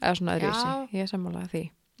glös, eða svona öðruvísi. Ég er sammálaði því.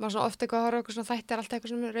 Maður svona ofta eitthvað að horfa eitthvað svona þættir, alltaf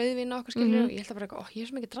eitthvað svona rauðvín og eitthvað skilur og ég held að bara eitthvað, ég er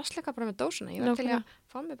svo mikið drastleika bara með dósuna, ég var til að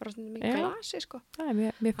fá mig bara svona mikið glasi, sko. Það er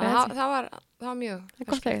mjög fancy. Það var mjög það er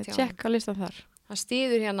gott að tjekka á listan þar. Það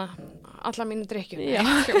stýður hérna alla mínu drikkjum. Já.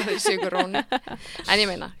 En ég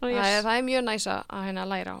meina, það er mjög næs að hérna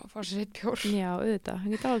læra og fá sér sitt bjór. Já, auðvitað.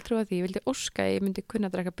 Ég get alveg trúa því. Ég vildi óska að ég myndi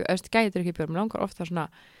kunna drekka bjór, eða gæti drekka bjór. Mér langar ofta svona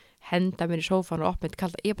henda mér í sófan og opna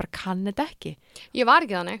þetta, ég bara kann þetta ekki. Ég var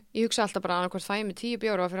ekki þannig. Ég hugsa alltaf bara annað hvort fæ ég með 10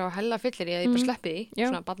 bjór og fyrir að hella fyllir ég að ég bara sleppi því.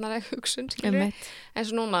 Svona barnaleg hugsun, skilur. En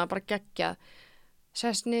svo núna bara geggjað.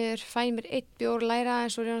 Sest niður, fæ mér 1 bjór, læra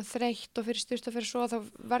eins og er hann þreytt og fyrir styrst og fyrir svo, þá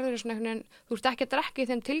verður það svona einhvern veginn, þú ert ekki að drekka í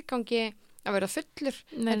þeim tilgangi að vera fullur.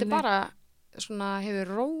 Þetta er bara svona,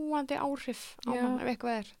 hefur róandi áhrif á mann ef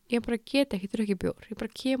eitthvað er. Ég bara get ekki drukkið bjór, ég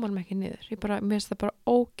bara kemur mig ekki niður, mér finnst það bara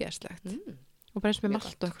ógeðslegt. Og bara eins með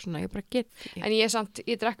malt og eitthvað svona, ég bara get ekki. En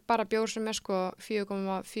ég drekk bara bjór sem er sko 4,4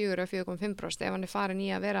 og 4,5%. Ef hann er farin í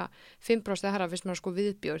að vera 5% eða herra, finnst mér sko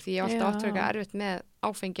viðbjór. Því ég alltaf áttur eitthvað erfitt með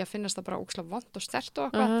áfengi að finnast það bara ókslega vont og stert og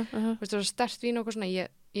eitthvað. Veistu það, stert vín og eitthvað svona,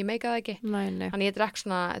 ég meika það ekki. Þannig ég drekk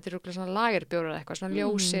svona, þetta er rúglega svona lagerbjór eða eitthvað, svona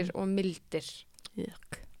ljósir og mildir.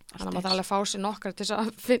 Þannig að maður þarf alveg að fá sér nokkra til þess að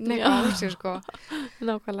finna eitthvað á sig, sko.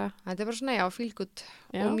 Nákvæmlega. Þetta er bara svona, fílgút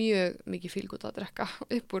og mjög mikið fílgút að drekka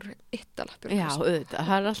upp úr Ítala. Já, auðvitað,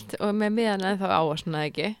 það er allt, og með miðan eða þá á að svona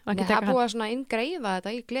ekki. Nei, það er búið að svona inngreifa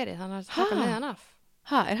þetta í gleri, þannig að taka miðan af.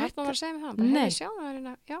 Er hægt að segja mig það? Nei.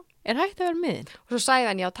 Já. Er hægt að vera miðin? Og svo sagði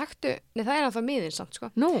hann, já, taktu, nei, það það miðin samt, sko.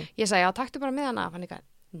 Nú? Ég sagði, já, taktu bara miðan af, hann eitthvað,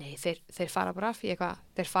 nei, þeir fara bara af,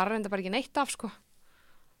 þeir fara reynda bara ekki neitt af, sko.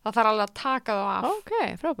 Það þarf alveg að taka þá af. Ok,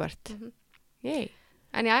 frábært.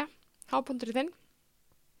 En já, hápunktur þinn?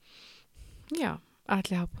 Já,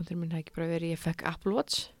 allir hápunktur minn ekki bara verið, ég fekk Apple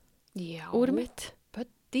Watch. Já. Úr mitt.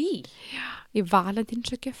 Buddy. Já. Í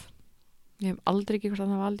valentínsugjöf. Ég hef aldrei ekki hvort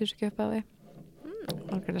að það valentínsugjöf að því.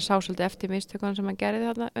 Hann sá svolítið eftir mistökunum sem hann gerði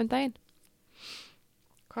þarna daginn.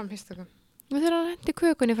 Hvað mistökum? Við þurfum að hendi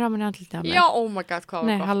kökunni framan í andlitið á mér. Já, oh my god, hvað var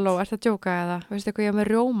gott. Nei, halló, ert að djóka eða? Veistu eitthvað, ég hef með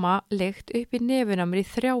rjóma lykt upp í nefuna mér í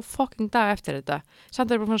 3 fucking daga eftir þetta.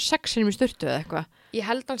 Samt er bara 6 sinum í sturtu eða eitthvað. Ég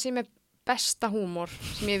held hann sé með besta húmor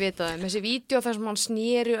sem ég vitaði. Með þessi vídeo þar sem hann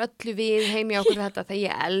sneri öllu við heim í okkur þetta, þegar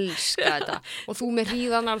ég elska þetta. Og þú með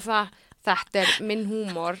hríðanar það, þetta er minn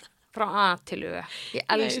húmor frá A til Ö. Ég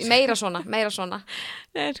elska, meira svona.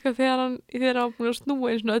 Nei, sko, þegar hann búin að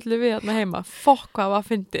snúa eins og öllu við þarna heima, fokk hvað var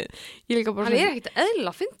fyndið. Hann er ekkert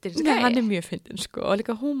eðlilega fyndin, Nei, hann er mjög fyndin, sko. Og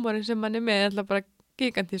líka húmorinn sem hann er með, er bara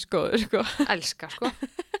gigantísk góður, sko. Elska, sko.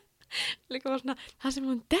 Líka bara svona, það sem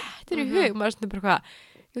hún dettur í hug, maður svona bara hvað,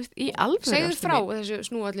 í alveg. Segðu frá þessu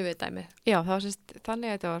snúa öllu við dæmi. Já, það var sérst, þannig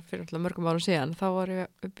að þetta var fyrir mörgum árum síðan, þá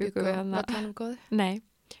byggum við hann. Nei,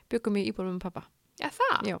 byggum við íbúðum með pappa. Já,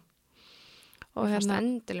 það? Já. Og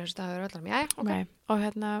endilegust að hafa öllar. Já, ok. Nei, og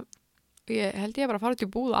ég held ég bara að fara út í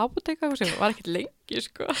búð og ábúteika og sem var ekkert lengi,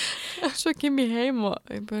 sko. Svo kem ég heim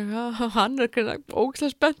og ég bara, hann er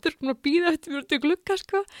ógeðslega spenntur að býða eftir mér út í glugga,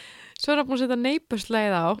 sko. Svo er hann búin að setja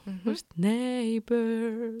neighbors-leið á.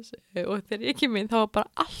 Neighbors. Og þegar ég kem inn, þá var bara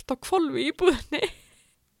allt á hvolfi í búðinni.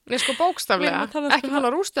 Nei, sko, bókstaflega. Ekki fann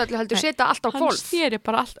að rústa öllu heldur, setja allt á hvolf. Hann sneri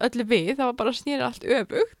bara öllu við, það var bara sneri allt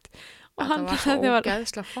öfugt. Og það var svo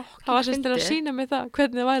ógeðslega fokk. Það var sérst að sína mig það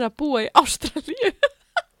hvernig það væri að búa í Ástralíu.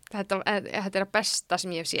 Þetta er að besta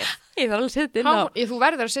sem ég hef séð. Ég þarf alveg að setja inn á. Þú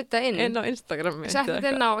verður að setja inn á Instagram.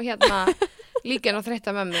 Setja inn á líka inn á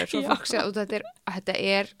þreytta mömmur. Svo fólk segja út þetta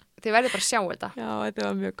er, þið verður bara að sjá þetta. Já, þetta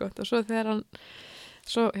var mjög gott. Og svo þegar hann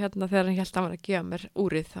hélt að hann var að gefa mér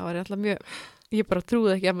úrið, þá var ég alltaf mjög, ég bara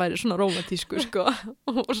trúði ekki að hann væri svona rómantísku, sko.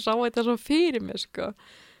 Og sá þetta svo fyrir mér, sko.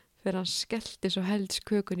 Þegar hann skellti svo helds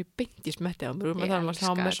kökunni beint í smetti á mér og það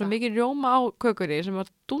var með svo mikið rjóma á kökunni sem var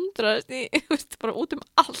dundraðist í, bara út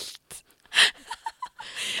allt.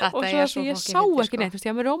 Og svo ég sá ekki neitt,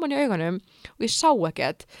 ég var með róman í augunum og ég sá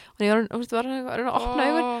ekkert og ég var að opna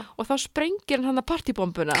augun og þá sprengir hann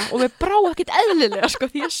partybombuna og mér brá ekkert eðlilega,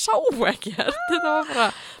 sko, því ég sá ekkert. Þetta var bara,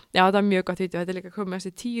 já, þetta var mjög gott vídeo, þetta er líka komið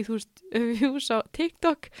eftir 10.000 views á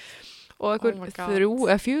TikTok og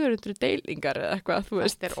eitthvað 400 deilingar eða eitthvað, þú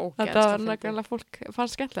veist. Þetta var nákvæmlega fólk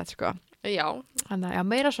fannst skemmtilegt, sko. Já. Þannig að, já,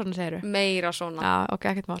 meira svona segiru. Meira svona. Já, ok,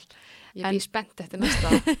 ekkert mál. Ég býð spennt eftir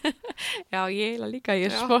næsta. Já, ég líka,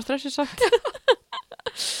 ég smá stressið samt.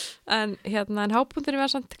 en hápunkturinn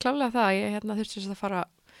var samt klálega það, ég þurfti að fara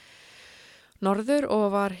norður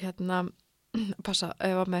og var passa,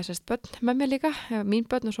 ég var með sérst börn með mér líka, mín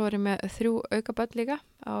börn og svo var ég með 3 auka börn líka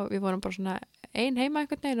og við vorum bara svona ein heima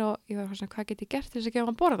einhvern veginn og ég var svona, hvað get ég gert til þess að gefa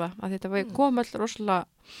hann borða, að þetta var komum öll rosalega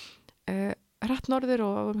hratt norður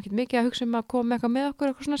og varum ekki mikið að hugsa að koma eitthvað með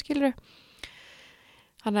okkur eitthvað svona, skilur.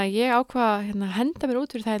 Þannig að ég ákvað henda mér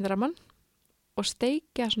út fyrir þægindaramman og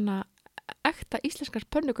steikja svona ekta íslenskar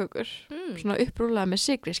pönnukökur svona upprúlaða með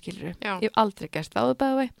sigri, skilur. Ég hef aldrei gert það áður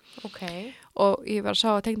bæði. Okay. Og ég var að sá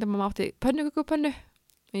að tengdamamma átti pönnukökupönnu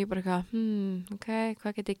og ég bara eitthvað, ok,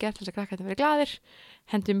 hvað get ég gert til þess að krakka þetta verið glaðir,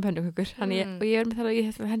 hendi mér pönnukökur. Og ég er með það að ég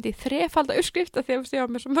hendi 3-falda uppskrift af því að ég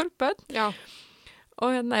var með svo mörg bönn. Já.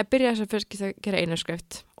 Og ég byrjaði þess að fyrst að gera einu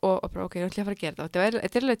uppskrift og bara ok, ég ætla að fara að gera þetta.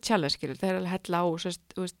 Þetta er alveg challenge, skilur, þetta er alveg hella á,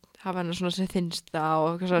 hafa hennar svona sem þinnsta og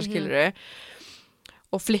eitthvað svona, skilur,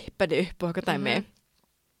 og flippa henni upp og eitthvað dæmi.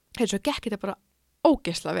 Svo gekk þetta bara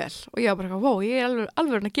ógeðslega vel og ég var bara, wow, ég er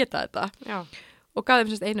alveg að geta þetta. Já. Og gaf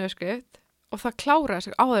þeim einu uppskrift og það kláraði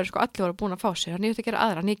sig áður, sko, allir voru búin að fá sér, þannig ég ætti að gera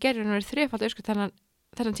aðra, en ég gerði hennar 3-falda uppskrift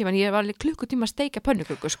þennan tíma, en ég var alveg klukkutíma að steikja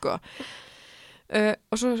pönnuköku, sko.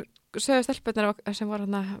 Og svo sögðu stelpunnar sem var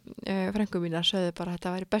frængu mínar sögðu bara að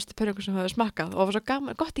þetta væri bestu pönnukökur sem höfðu smakkað og var svo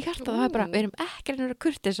gaman, gott í hjarta það var bara, við erum ekki reynur að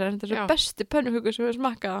kurteisa en þetta er svo bestu pönnukökur sem höfðu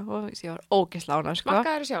smakkað og ég var ógeðslega ánægð, sko.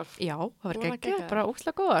 Smakkaði þér sjálf? Já, það var geggjað, bara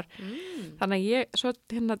ógeðslega góðar. Þannig að ég, svo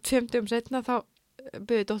 2 dögum seinna þá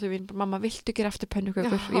bauði dóttir mín, mamma, viltu gera aftur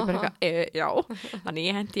pönnukökur? Ég bara já. Þannig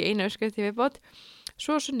ég hendi einu uppskrift í viðbót.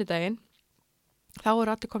 Svo sunnudaginn, þá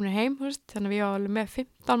voru allir komin heim, þannig að við varum með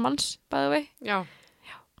 15 manns bæði við. Já.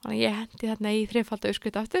 Þannig að ég hendi þarna í 3-falda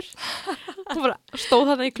uppskrift aftur og bara stóð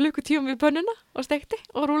þarna í klukkutíum við pönnuna og stekti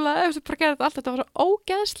og rúlaði og bara gerði allt. Þetta var svo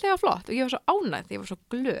ógeðslega flott og ég var svo ánægð, ég var svo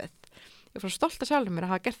glöð. Ég var svo stolt af sjálfum mér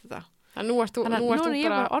að hafa gert þetta. Nú ert þú bara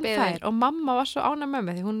on fire og mamma var svo ánægð með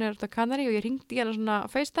mig því hún út á Kanari og ég hringdi í hana svona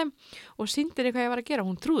FaceTime og sýndi henni hvað ég var að gera.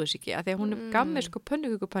 Hún trúði sig ekki að því að hún gaf mér sko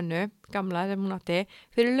pönnukökupönnu gamla sem hún átti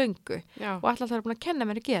fyrir löngu og alltaf það búin að kenna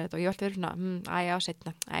mér að gera þetta og ég var alltaf verið svona,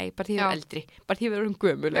 seinna, bara því ég er eldri, bara því ég verið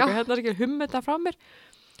gömul og hérna er ekki þetta frá mér.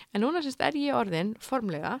 En núna sérst er ég orðin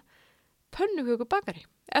formlega pönnukökubakari,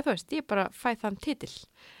 eða þú veist, ég bara fæ þann titil.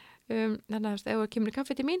 Þannig að ef þú kemur í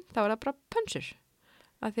kaffi til mín, þá er það bara pönsur.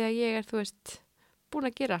 Að því að ég er, þú veist, búin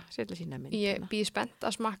að gera sérlega sína mynd. Ég býð spennt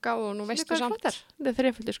að smakka og nú veistu samt. Þetta er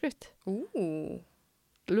 3-faldur skrift.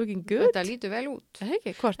 Looking good. Þetta lítur vel út. Það er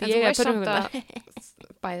ekki, hvort ég er pönnukökubakari.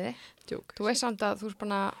 Bæði. Þú veist samt að þú er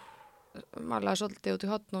búin að málaði svolítið út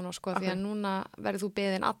í hotnun og sko, því að núna verður þú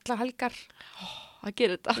beðin allar helgar. Að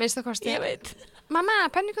gera þetta. Minnst það kosti? Ég veit. Mamma,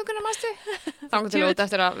 pönnukökuna mástu? Þá til út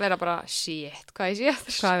eftir að vera bara, shit, hvað ég sé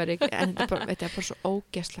eftir? Hvað verður ekki, en þetta er bara svo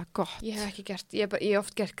ógeðslega gott. Ég hef ekki gert, ég hef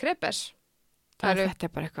oft gert krepes. Þetta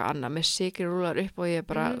er bara eitthvað annað, með sykri rúlar upp og ég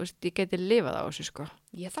bara, ég geti lifað á þessu sko.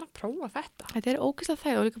 Ég þarf að prófa þetta. Þetta er ógeðslega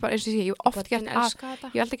þægilegt og líka bara eins og ég hef oft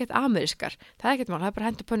gert amerískar. Það er ekkert mál, það er bara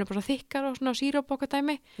hendur pönnu bara þykkar og svona síróp og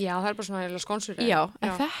dæmi. Já, það er bara svona skonsur. Já,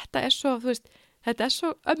 en þetta er svo, þú veist, þetta er svo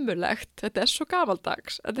ömmulegt, þetta er svo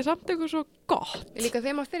gamaldags, þetta er samt eitthvað svo gott. Líka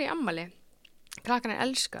þegar maður fyrir í ammali, krakkarnir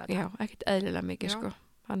elska þetta. Já, ekkert eðlilega mikið sko.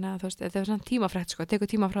 Þannig að þú veist, þetta er svona tímafrætt sko, tekur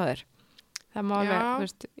tíma frá þér. Það má alveg, þú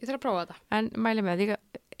veist. Ég þarf að prófa þetta. En mæli með, líka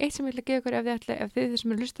eitt sem ég ætla að gefa ykkur ef þið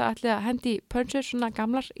sem eru hlusta ætla að hendi pönsur svona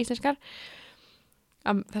gamlar íslenskar.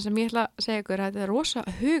 Það sem ég ætla að segja ykkur, þetta er rosa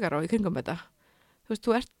hugar á í kringum þetta. Þú veist,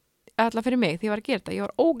 þú ert alltaf fyrir mig því ég var að gera þetta. Ég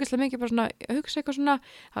var ógeðslega mikið bara svona að hugsa eitthvað svona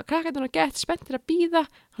að krakkarnir var gett spenntir að bíða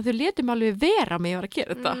þannig að þau létum alveg vera mig að ég var að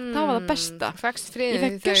gera þetta. Það var það besta. Ég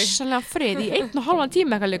fekk gjörsamlega frið í 1,5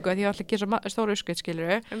 tíma eitthvað líka því ég var alltaf að gera svo stóru uppskrift,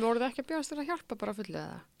 skilurðu. En voru það ekki að bjóðast þér að hjálpa bara fullið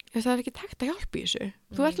það? Það er ekki takt að hjálpa í þessu.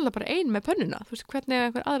 Þú ert alltaf bara ein með pönnuna. Þú veist hvernig er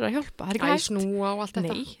einhver aðra að hjálpa. Það er ekki hægt. Snúa og allt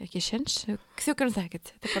þetta. Nei, ekki séns. Þú gerum það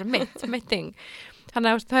ekkert. Þetta er bara mitt ding.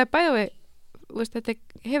 Þannig að það er bæði við, þetta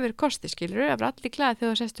hefur kosti, skilur, ef allir glæði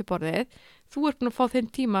þegar þú sest upp borðið, þú ert búin að fá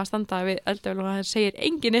þinn tíma að standa við eldavél og það segir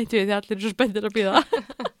engin eitt við því allir er svo spenntir að bíða.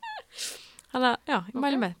 Þannig að, já, ég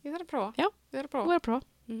mæli með. Ég þarf að prófa. Já, þú verður að prófa.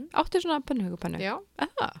 Áttu svona pönnukökupönnu? Já,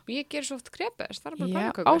 ég ger svo oft krepes, það er bara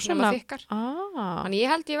pönnukökur sem að þykkar. Þannig ég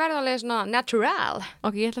held ég verði alveg svona natural.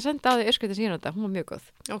 Ok, ég ætla að senda á því öskviti síðan þetta, hún var mjög góð.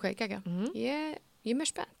 Ok, gekkja. Ég er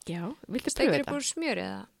mjög spennt. Já, viltu pröfa þetta? Steikir upp úr smjöri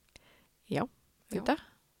eða? Já, þetta.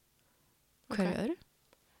 Hverju öðru?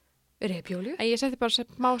 Repjólju? Ég seti bara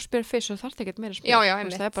smá spjörfisk og þarf ekkert meira spjör. Já,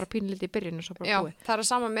 einmitt. Það er bara pínlítið í byrjun og svo bara búið. Það er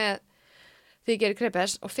sama með því ég gerir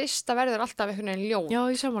krepes og fyrsta verður alltaf einhvern veginn ljón. Já,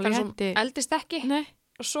 ég sammála, ég hendi. Eldist ekki. Nei.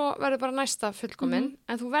 Og svo verður bara næsta fullkomin,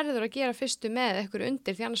 en þú verður að gera fyrstu með ykkur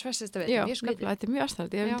undir því annars festist það við. Já, nefnilega, þetta er mjög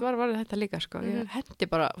aðstæðandi. Ég myndi varðið þetta líka, sko. Ég hendi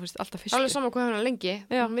bara, alltaf fyrstu. Alveg saman hvað hefur hann lengi,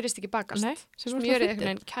 hún virðist ekki bakast. Nei, smjörið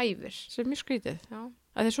einhvern veginn kæfir. Sem er mjög skrítið.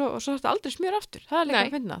 Svo þetta aldrei smjör aftur. Það er líka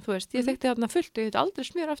að finna, þú veist. Ég þekkti þarna fullt og ég þetta aldrei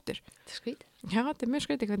smjör aftur. Þetta er skrítið. Já, þetta er mjög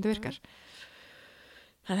skrítið hvernig þetta virkar.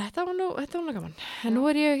 En þetta var nú gaman. En nú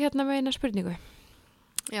er ég hérna með eina spurningu.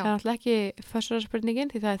 Það er alltaf ekki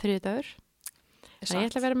föstudagspurningin því það er 3 dagur. Þannig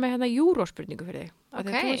ég ætla að vera með hérna júróspurningu fyrir þig. Ok.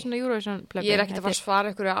 Ég er ekkert að fara að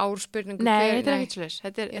svara einhverju árspurningu. Nei, þetta er ekkert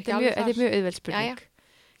svolítið. Þetta er mjög auðveld spurning.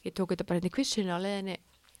 Ég tók þetta bara hérna í kvissinu á leiðinni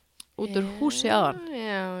út úr húsi aðan.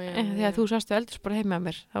 Þegar þú sástu eldurspor heima að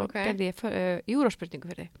mér, þá gerði ég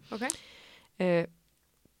júróspurningu fyrir þig. Okay.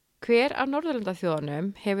 Hver af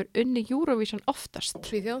Norðurlandaþjóðunum hefur unni Eurovision oftast?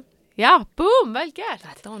 Svíþjóð. Já, búm, vel gert.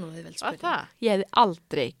 Þetta var nú auðveld spurning. Ég hefði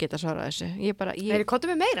aldrei getað svarað þessu. Er þið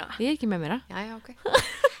kottum með meira? Ég er ekki með meira. Já, ok.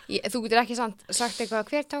 Þú getur ekki sagt eitthvað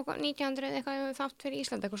hver tók 1900 eitthvað þátt fyrir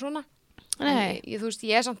Ísland, eitthvað svona. Nei. Þú veist,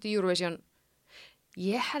 ég er samt í Eurovision.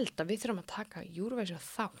 Ég held að við þurfum að taka Eurovision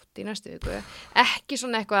þátt í næstu viku. Ekki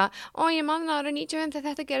svona eitthvað, ég manna árið 95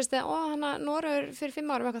 þegar þetta gerist eða, hana Noregur fyrir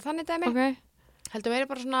 5 árum eitthvað þannig dæmi. Okay. Heldur við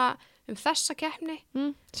bara svona þessa keppni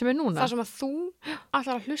sem er núna. Það sem að þú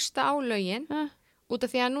ætlar að hlusta á lögin út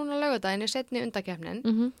af því að núna laugardaginn er seinni undakeppnin.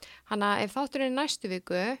 Hanna ef þátturinn næstu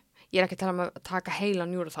viku, ég er ekki að tala um að taka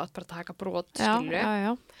heilan júruþátt, bara taka brot, skilur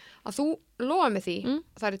að þú lofa með því,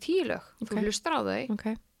 það eru 10 lög, þú hlustar á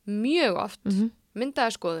þau mjög oft,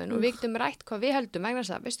 myndaði skoðun og við getum rætt hvað við heldum vegna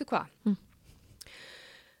þess að, veistu hvað?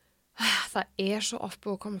 Það er svo oft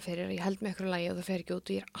búið að koma fyrir, ég held með ykkur lagi og það fer ekki út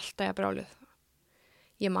og ég er alltaf að brjáluð.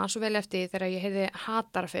 Ég man svo vel eftir þegar ég heyrði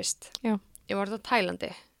Hatara fyrst. Já. Ég var þetta á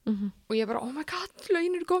Tælandi og ég bara, oh my god,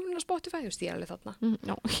 lögin eru komin á Spotify, þú veist, ég er alveg þarna.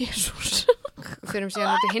 Já, Jesús. Við fyrir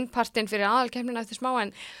síðan út í hindpartin fyrir aðalkeppnina eftir smá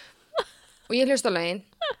og ég hlusta á lögin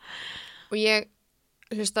og ég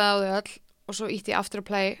hlustaði á þau öll og svo ítti ég aftur að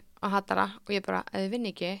play á Hattara og ég bara, ef þið vinn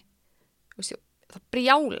ekki, þú veist, það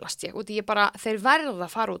brjálast ég og ég bara, þeir verða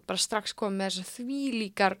að fara út, bara strax komið með þessar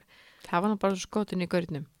þvílíkar. Það var nú bara skotin í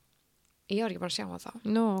gaurnum. Ég var ekki bara að sjá það þá.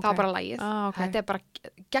 No, okay. Það var bara lagið. Þetta er bara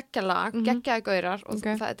geggjalag, geggjaði gaurar og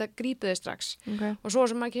þetta grípiði strax. Og svo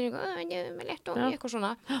sem maður kynni, með lett og eitthvað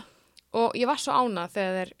svona. Og ég var svo ánað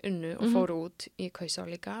þegar þeir unnu og fóru út í Kausá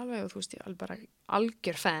líka alveg og þú veist, ég er bara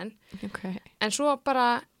algjör fan. En svo bara,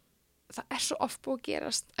 það er svo oft búið að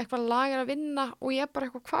gerast, eitthvað lag er að vinna og ég er bara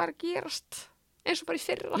eitthvað, hvað er að gerast? Eins og bara í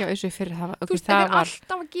fyrra. Já, eins og í fyrra. Þú veist, það er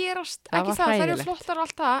alltaf að gerast, ekki það eru flottar og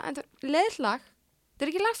allt það, en það er leiðlag. Það er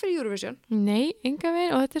ekki lag fyrir Eurovision. Nei, enga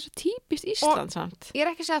veginn, og þetta er svo típist Ísland samt. Ég er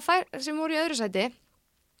ekki að segja að þær sem voru í öðru sæti,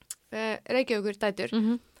 Reykjavíkur dætur,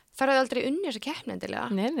 þær hefði aldrei unni þessa keppni endilega.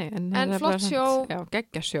 Nei, en flott sjó,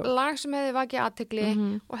 geggjasjó, lag sem hefði vakið athygli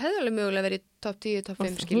og hefði alveg mögulega verið top 10, top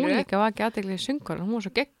 5 skilur. Hún líka vakið athygli í sönguna, hún var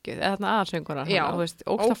svo geggjuð, eða þarna aðsönguna. Já,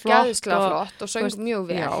 ógeðslega flott og söng mjög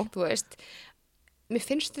vel, þú veist. Mér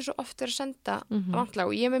finnst þið svo oft verið að senda ranglag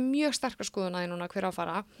og ég er með mjög sterkar skoðun að því núna hver á að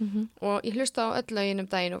fara og ég hlusta á öll lögin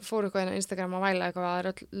daginn og fór eitthvað inn á Instagram að væla eitthvað að það er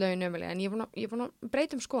öll lögin ömulega en ég er búin að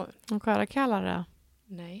breyta skoðun. Og hvað er að Kjalar eða?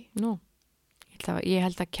 Nei. Nú, ég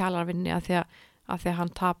held að Kjalar vinni að því að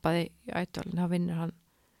hann tapaði í ædolin, þá vinnur hann.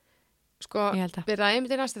 Sko, við ræðum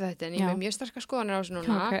þetta í næsta þetta en ég er með mjög sterkar skoðanir á þessu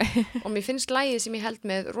núna og mér finnst lagið sem ég held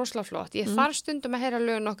með rosalega flott. Ég þarf stundum að heyra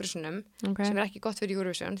lögin nokkru sinnum sem er ekki gott fyrir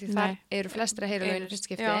Eurovision því þar eru flestir að heyra lögin fyrst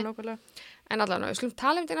skipti. En allavega, við skulum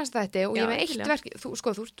tala þetta í næsta þetta og ég er með eitt verk, þú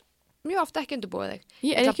ert mjög ofta ekki undirbúið þig.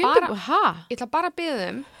 Ég ætla bara að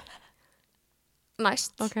biðja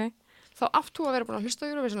næst. Þá átt þú að vera búin að hlusta á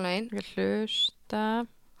Eurovision lögin.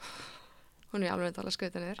 Hún er alveg að tala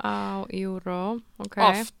skauta niður. Á Euro,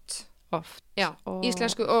 Oft. Já,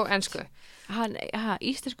 íslensku og ensku.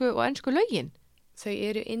 Íslensku og ensku lögin? Þau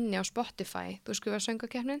eru inni á Spotify. Þú skrifar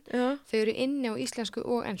söngvakeppnin. Þau eru inni á íslensku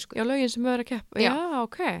og ensku. Já, lögin sem eru að keppa. Já,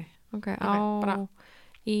 ok. Á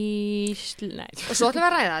Og svo ætlum við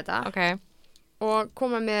að ræða þetta. Og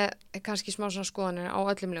koma með kannski smá svona skoðanir á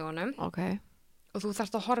öllum lögunum. Og þú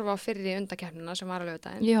þarft að horfa á fyrri undakeppnina sem var að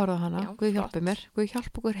lögudaginn. Ég horfði á hana. Guð hjálpi mér. Guð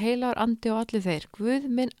hjálpi okkur heilagur andi og allir þeir.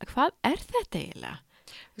 Guð minn, hvað er þetta eiginlega?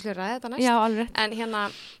 Við slúðum ræða þetta næst. Já, alveg. En hérna,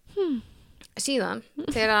 síðan,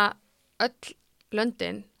 þegar öll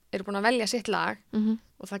löndin eru búin að velja sitt lag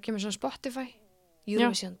og það kemur svona Spotify,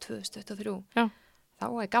 Eurovision 2023, þá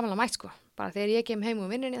er gaman að mætt sko. Bara þegar ég kem heim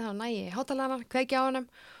úr vinninni, þá næ ég hátalarann, kveiki á honum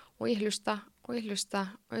og ég hlusta. Og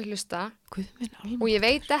ég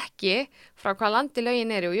veit ekki frá hvað landi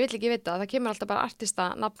lögin eru og ég vil ekki vita, það kemur alltaf bara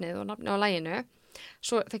artista nafnið og nafnið á laginu.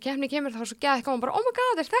 Svo þegar keppni kemur þá svo geðið koma bara, oh my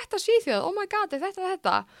god, er þetta Svíþjóð? Oh my god, er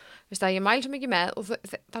þetta? Veist það, ég mæl svo mikið með og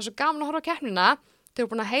það er svo gaman að horfa á keppnina þeir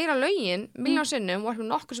eru búin að heyra lögin miljón sinnum og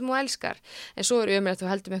nokkuð sem þú elskar en svo er umrætt þú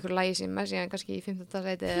heldur með einhverju lagi sem er síðan kannski í 15.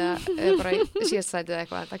 sæti eða bara í síðast sæti eða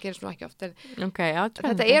eitthvað, það gerist nú ekki oft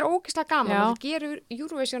þetta er ógeðslega gaman og það gerur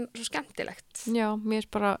Eurovision svo skemmtilegt. Já, mér er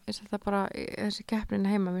bara, þessi keppnin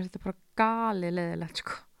heima mér er þetta bara gali leiðilegt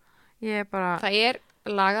sko. Ég er bara það er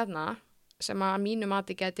lagaðna sem að mínu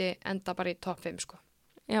mati geti enda bara í top 5 sko.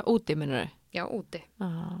 Já, úti minnur þau? Já, úti.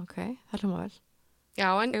 Ok, það hljóma vel. Já,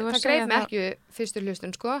 en það greið mig ekki fyrstu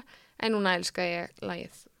hlustun sko, en núna elska ég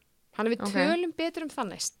lagið. Hann er við tölum betur það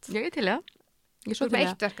næst. Ég er til það. Ég er svo til það. Þú er með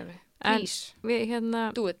eitt verkefni, please. Við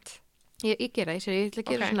do it. Ég gera, ég ætla að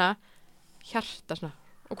gera svona hjarta svona.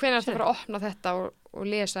 Og hvenær ertu bara að opna þetta og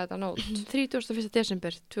lesa þetta nót? 31.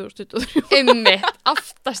 desember 2023. Einmitt,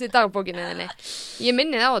 aftast í dagbókinu þinni. Ég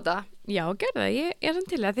minnið á þetta. Já, gerði það. Ég er samt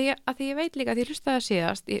til að því ég veit líka að ég hlustaði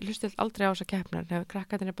síðast. Ég hlustaði aldrei á þessa keppnar. Þegar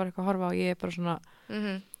krakkarnir er bara eitthvað að horfa og ég er bara svona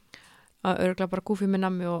að örgulega bara gúfið með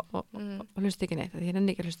nammi og hlusta ekki neitt. Því ég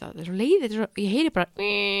nenni ekki að hlusta á þetta. Það er svo leiðið, ég heyri bara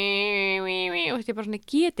og ég bara svona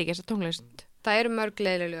get ekki þessa tónlist. Það eru mörg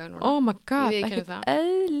leiðileg lög núna. Oh my god, ekki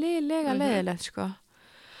eðlilega leiðilegt sko.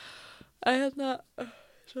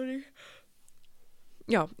 Sorry.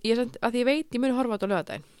 Já, að ég veit, ég muni horfa á þetta á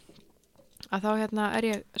laugardaginn að þá er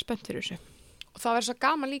ég spennt fyrir þessu. Og það verður svo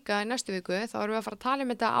gaman líka í næstu viku, þá erum við að fara að tala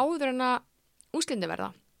þetta áður en að úrslitið verða.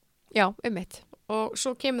 Já, mitt. Og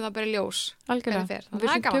svo kemur það bara í ljós. Algjörlega. Við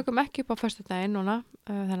tökum ekki upp á föstudaginn núna,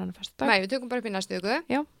 þennan föstudag. Nei, við tökum bara upp í næstu viku.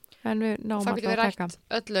 Já, en við náum alltaf að taka. Þá getum við rætt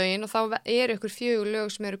öll lögin og þá eru ykkur 4 lög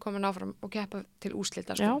sem eru komin áfram og keppa til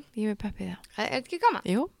úrslita. Sko. Já, ég er peppið það. Er þetta ekki gaman?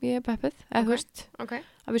 Jú, ég er peppið, eða þú veist,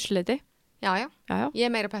 að vissuleyti. Já, ég er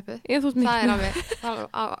meira peppuð. Það er alveg, það er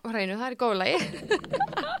á hreinu, það er í góðu lagi.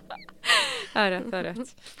 Það er rétt.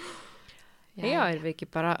 Já, erum við ekki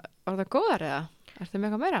bara orða góðar eða? Ertu með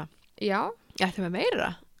eitthvað meira? Já. Ertu með meira?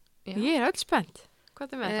 Já. Ég er öll spennt.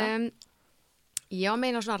 Hvað er með þetta? Ég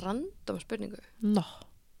meina svona random spurningu. Nó,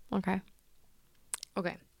 ok.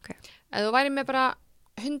 Ef þú væri með bara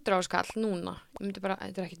 100 áskall núna, ég myndi bara,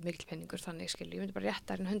 þetta er ekkert mikil penningur þannig skilju, ég myndi bara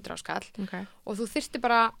rétta þér 100 áskall og þú þyrfti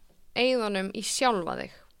bara eigðunum í sjálfa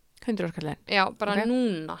þig. 100 áskallin? Já, bara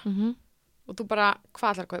núna. Og þú bara,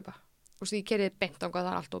 hvað ætlar að kaupa? Og svo ég kerið beint á hvað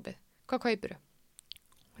það er allt opið. Hvað kaupir þú?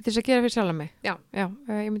 Þetta er að gera fyrir sjálfa mig? Já.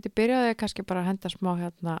 Ég myndi byrjaði kannski bara að henda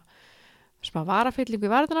smá varafyllingu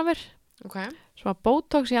í varðan á mér. Smá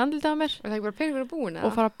botox í andlitið á mér. Og það er ekki bara peningur að búin, eða?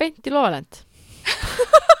 Og fara beint í Lofaland.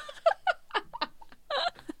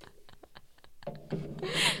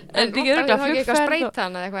 En það er ekki eitthvað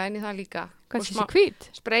spreytan eða eitthvað en í það líka. Hvað þessi hvít?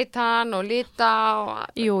 Spreytan og lita og...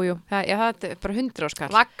 Jú, það er bara 100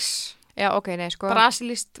 áskall. Vaks. Já, ok, nei, sko.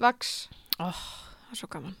 Brasilist vaks. Það er svo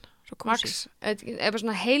gaman. Vaks, eða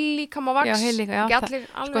svona heillíkama vaks. Já, heillíkama, já.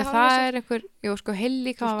 Sko það er einhver, sko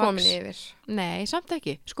heillíkama vaks. Þú komin yfir. Nei, samt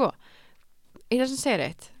ekki. Sko, ég það sem segir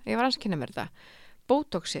eitt. Ég var að kynna mér þetta.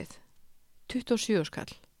 Botoxið, 27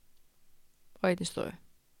 áskall á einni stofu.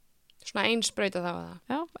 Svona einn sprauta það var það.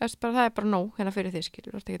 Já, það er bara nóg hérna fyrir þið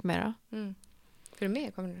skilur, það er ekkert meira. Fyrir mig,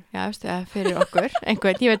 hvað minnur? Já, fyrir okkur,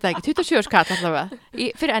 einhvern, ég veit það ekki, 27 skall allavega,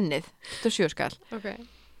 fyrir ennið, 27 skall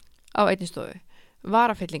á einni stofu.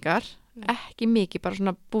 Varafyllingar, ekki mikið, bara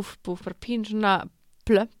svona búf, bara pín svona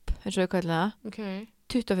plömp, eins og ég kalli það,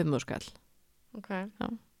 25 skall. Já,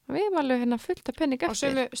 við erum alveg hérna fullt af penning eftir. Á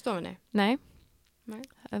sömu stofunni? Nei.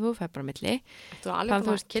 Þú fær bara milli. Þú alveg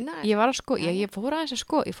búin að kynna þér? Ég var að ég fór aðeins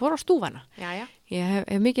að ég fór á stúfana. Ég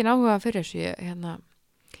hef mikið áhuga fyrir þessu ég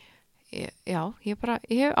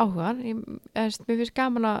hef áhugan mér finnst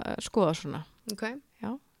gaman að skoða svona.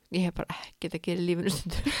 Já, ég hef bara ekkert að gera í lífinu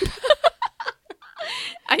stundum.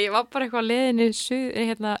 Ég var bara eitthvað á leiðinni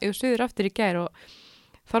suður aftur í gær og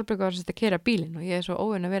Þorberg var að keyra bílinn og ég er svo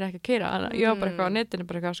óvinn að vera ekki að keyra ég var bara eitthvað á netinu,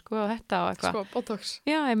 bara eitthvað að skoða þetta og eitthvað. Sko, botox.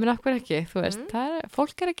 Já, ég minn okkur ekki, þú veist,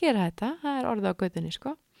 fólk er að gera þetta, það er orðið á götunni,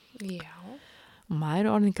 sko. Já. Og maður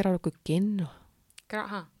er orðin grár gugginn og...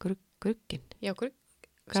 Grugginn. Já,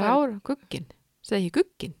 Grár gugginn. Segði ekki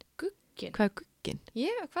gugginn? Gugginn. Hvað er gugginn?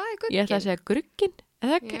 Hvað er gugginn? Ég ætla að segja grugginn, er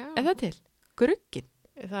það til? Grugginn.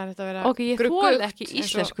 Það er þetta að vera... Ok, ég þoli ekki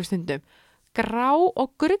íslensku stundum. Grá og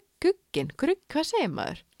gugginn, hvað segir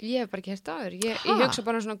maður? Ég hef bara ekki hérst aður, ég hugsa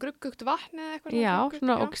bara svona gruggugt vatn eða eitthvað. Já,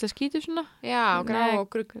 svona ógislega skítur svona. Já, grá og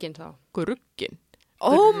grugginn þá. Grugginn?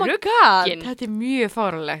 Oh my god, þetta er mjög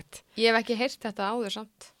fáránlegt. Ég hef ekki heyrt þetta áður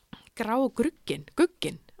samt. Grá og gugginn.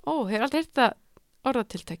 Hefur aldrei heyrt það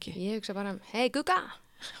orðatiltæki. Ég hugsa bara hei gugga.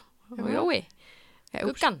 Jói.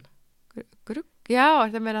 Guggan. Já,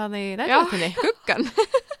 þetta meina þannig í nættinni. Guggan.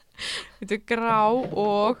 Þetta er grá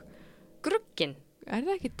og... Grugginn. Er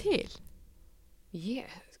það ekki til?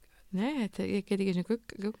 Nei, ég get ekki sem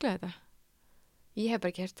googla þetta. Ég hef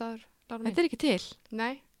bara ekki heyrt aður. Þetta er ekki til?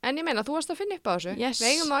 Nei, en ég meina, þú varst að finna upp á þessu. Yes.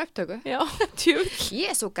 Við eigum á upptöku. Já, tjúl.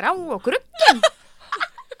 Ég er svo grá og grugginn.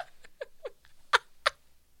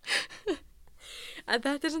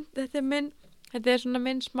 Þetta er svona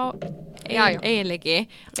minn smá eiginleiki.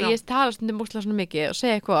 Og ég tala stundum múslega svona mikið og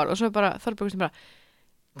segja eitthvað og svo bara Þorbergur sem bara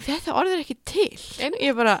þetta orð er ekki til.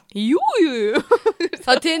 Ég bara, jú.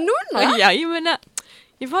 Það er til núna? Já, ég meina,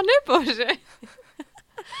 ég fann upp á þessu.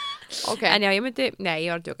 Ok. En já, ég var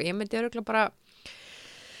að djóka, ég myndi örugglega bara,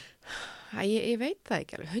 ég veit það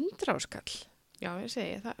ekki alveg, 100 áskall. Já, ég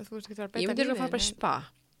segi, þú veist ekki að vera beita. Ég myndi örugglega fara bara í spa.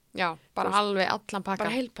 Já, bara alveg allan pakka.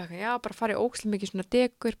 Bara heilpakka, já, bara fara í ókslega mikið svona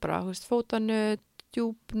dekur, bara, þú veist, fótanutt,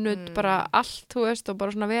 djúpnutt, bara allt, þú veist, og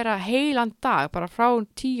bara svona vera heilan dag, bara frá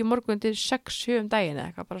 10 morgun til 6-7 daginn eða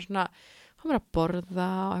eitthvað, bara svona, hann verið að borða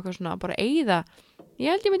og eitthvað svona, bara eyða, ég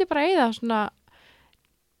held ég myndi bara eyða svona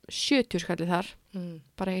 70 skalli þar,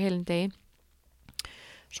 bara í heilin degi,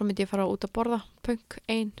 svo myndi ég fara út að borða, punk,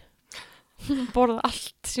 borða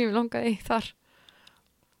allt sem ég langaði þar.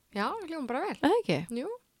 Já, hljóðum bara vel. Eða ekki? Jú.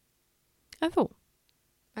 En þú?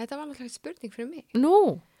 Þetta var náttúrulega spurning fyrir mig.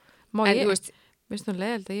 Nú, en þú veist, Mér finnst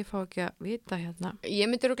leiðilegt að ég fá ekki að vita hérna. Ég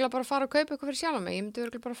myndi örugglega bara fara að kaupa eitthvað fyrir sjálf mig. Ég myndi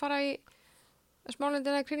örugglega bara fara í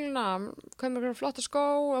smálindina í kringluna, kaupa eitthvað flotta skó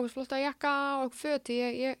og flotta jakka og eitthvað föt.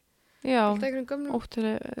 Já,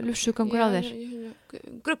 óttilega lussugangur að þér.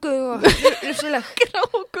 Gruggu og lussuleg.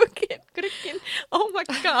 Gruggin. Oh my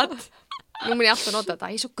god. Nú mun ég alltaf nota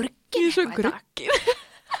þetta. Ég er svo gruggin. Ég er svo gruggin.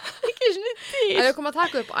 Ekki svona til. Það er komið að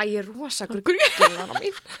taka upp. Æ, ég er rosa gruggin.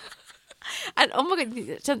 En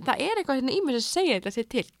það eitthvað hérna í mér sem segja þetta sér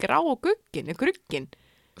til, grá og gruggin.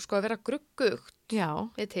 Sko að vera gruggugt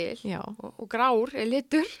er til og grár er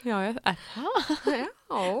litur. Já, Já.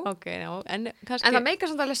 Ok, já. En það meikar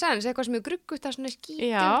samt alveg sens, eitthvað sem er gruggugt, það er svona skítugt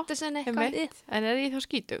eitthvað. En ég þá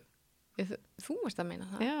skítug? Þú veist að meina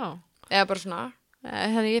það. Já. Eða bara svona.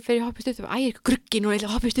 Þannig ég fer í hoppi sturtu, eitthvað gruggin og ég ætla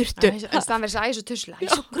að hoppi sturtu. En það verður svo æs og tusla,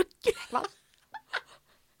 æs og gruggin.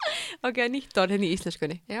 Ok, nýtt orð henni í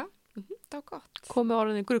íslenskunni. Já, það var gott. Komið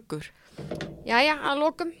orðinni gruggur. Jæja, að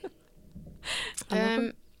lokum.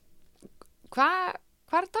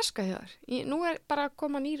 Hvað er daska þér? Nú er bara að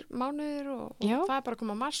koma nýr mánuður og það er bara að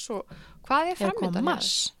koma mars og hvað er framöndan?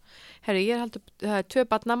 Mars? Herri, það er 2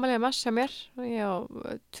 barnamæli mars hjá mér og ég á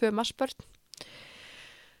 2 marsbörn.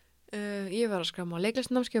 Ég var að skráma á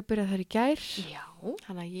leiklisnámskeið og byrjaði þar í gær. Já.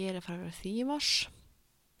 Þannig að ég er að fara að vera því í mars.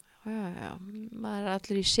 Já, maður er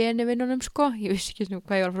allir í senivinnunum, sko. Ég vissi ekki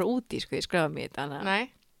hvað ég var að fara út í, sko. Ég skráði mig þetta. Nei.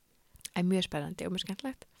 Það er mjög spennandi og mjög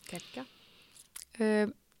skemmtilegt. Gekka.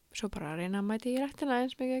 Svo bara að reyna að mæti í rættina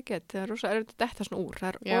eins mikið að geta. Það er rosa erfitt að detta svona úr. Það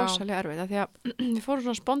er rosalega erfitt. Því að við fórum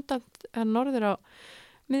svona spontant norður á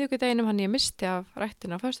miðvikudeginum, hann ég misti af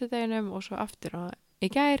rættina á föstudeginum og svo aftur í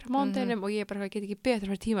gær, mánudeginum og ég bara get ekki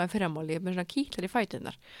betur fyrir tíma en fyrramáli. Ég er með svona kýtlar í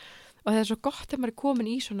fætunar. Og það er svo gott þegar maður er komin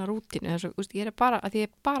í svona rútínu. Ég er bara að gera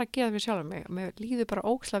það fyrir sjálf mig. Mér líður bara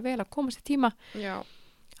ógeðslega vel að komast í tíma. Já.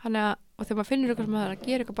 Þannig að, og þegar maður finnur eitthvað sem maður að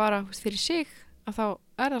gera eitthvað bara fyrir sig, að þá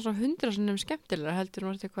er það svona 100% skemmtilega heldur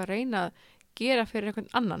en eitthvað að reyna að gera fyrir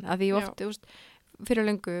einhvern annan. Að því oft, fyrir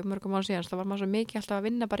lengu, mörgum mánu síðan, þá var maður svo mikið alltaf að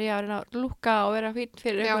vinna bara í að reyna að lúkka og vera fín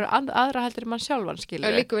fyrir einhver aðra heldur en mann sjálfan, skilur.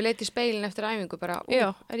 Og líka við leiti í speilin eftir æfingu bara,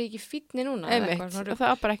 er ég ekki fínni núna? Einmitt, og það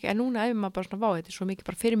er bara ekki, en núna ef maður bara svona þetta er svo mikið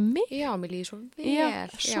bara fyrir mig. Já, mér líður svo vel. Já,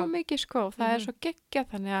 svo mikið, sko, það er svo geggjað,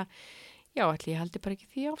 þannig að, ég haldi bara ekki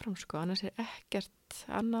því áfram, sko, annars er ekkert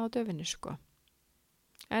annað á döfinni, sko.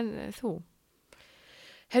 En þú?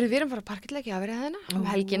 Herru, við erum bara parketleiki að vera hérna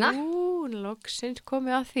helgina. Loksins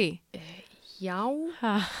komið að því. Já,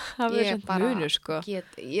 það verður svona vunur, sko. Ég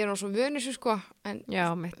er nú svo vunur, sko, en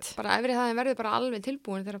bara efrið það verður bara alveg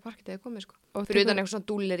tilbúin þegar parketið er komið, sko. Og fyrir utan eitthvað svona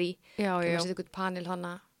dúlleri, það setja eitthvað panel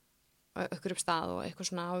hana, eitthvað upp stað og eitthvað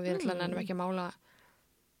svona, og við ætlaðum ennum ekki að mála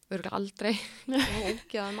örgulega aldrei. En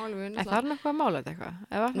það er náttúrulega að mála þetta eitthvað?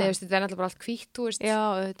 Nei, þetta er náttúrulega bara allt hvítt, þú veist. Já,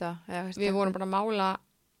 auðvitað. Við vorum bara að mála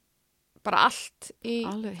bara allt í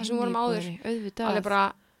það sem vorum áður. Alveg bara,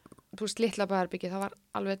 þú veist, litla bæðarbyggið, það var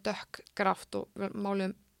alveg dökkgrátt og við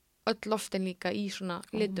málum öll loftin líka í svona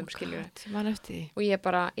litum, skiljur. Og ég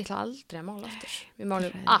ætla aldrei að mála aftur. Við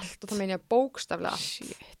málum allt og það meina ég bókstaflega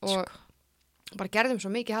allt. Og bara gerðum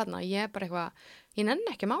svo mikið hérna, ég er bara eitthvað, ég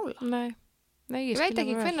nenni ekki að mála. Nei, ég veit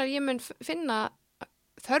ekki hvenær ég mun finna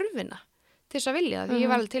þörfina til þess að vilja það, því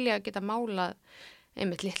ég var alveg til að geta málað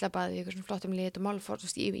einmitt litla baði, eitthvað svona flottum lit og málfór, þú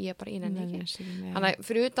veist, ég er bara innan ekki. Þannig að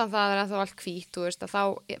fyrir utan það er þá allt hvít, þú veist, að þá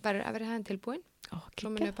verður að vera það tilbúin. Svo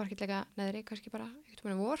munum við parketleika neðri, kannski bara eitthvað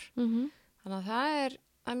munum vor. Þannig að það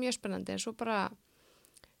er mjög spennandi, en svo bara,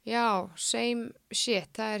 same shit,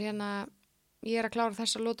 það er hérna, ég er að klára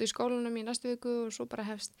þessa lótu í skólanum í næstu viku og svo bara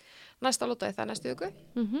hefst næsta lóta í það næstu viku.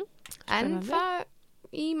 En það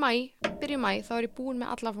í byrju mæ, þá er ég búin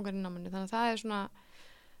með alla áfangar í náminu, þannig að það er svona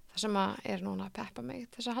það sem er núna að peppa mig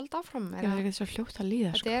til þess að halda áfram. Það er ekki svo fljótt að líða,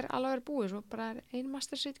 Þetta er alveg verið búið, svo bara er ein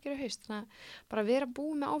mastersritgerð í haust, þannig að bara vera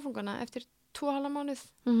búið með áfangana eftir 2,5 mánuð,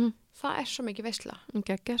 það er svo mikið veisla.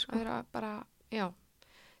 Geggja, sko. Það er bara,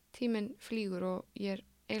 tíminn flýgur og ég er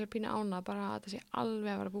eiginlega pínu ánað bara að það sé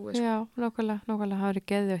alveg að vera búið, sko. Já, nákvæmlega, það verið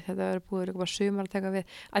geðveikt, þetta verið búið bara sumar að taka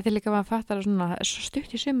við. Að þið líka maður fattar að svona, svo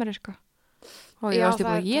stutt í sumari, sko. Og ég varst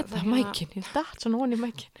bara að geta mækin, ég datt svona von í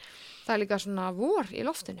mækin. Það er líka svona vor í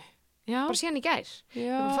loftinu. Bara síðan í gær.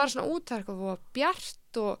 Það er svona útverk og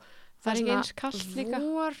bjart og það er svona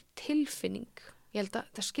vor tilfinning. Ég held að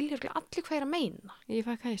það skilur allir hvað er að meina. Ég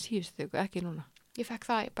fekk það í síðustu, ekki núna. Ég fekk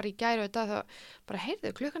það bara í gær og þetta, bara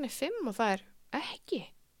heyrðu, klukkan er 5 og það er ekki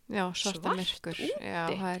svarta myrkur. Já,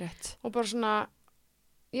 það er rétt. Og bara svona,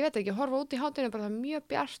 ég veit ekki, horfa út í hátinu, bara það er mjög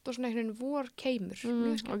bjart og svona einhvern vor keimur.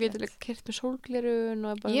 Og getur líka kert með sólglerun.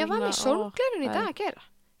 Ég var með sólglerun í dag að gera.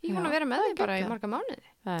 Ég var að vera með því bara í marga mánuði.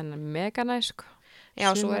 Það er mega næs, sko. Já,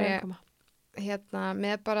 svo er ég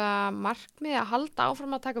með bara markmið að halda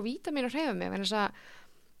áfram að taka vítamín og hreyfa mig, en þess að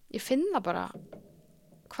ég finna bara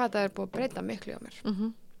hvað það er búið að breyta miklu á mér.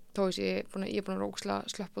 Þó ég er búin að róksla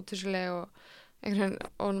slöpp og tussulega og einhvern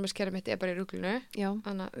veginn ónumiskerið mitt er bara í ruglunu.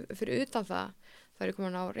 Þannig að fyrir utan það er ég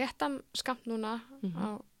komin á réttan skammt núna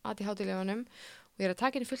á ADHD-lyfunum og ég er að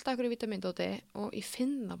taka inn fullt af einhverju vítamindóti og ég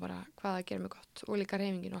finn það bara hvað það gerir mig gott og líka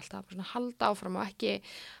hreyfingin og alltaf, bara svona halda áfram og ekki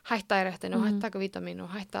hætta í réttinu og hætta taka vítamin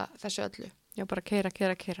og hætta þessu öllu. Já, bara keira,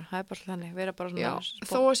 það er bara svo þannig, vera bara svona... Já,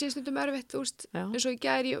 þó að síðstundum erfitt, þú veist, eins og í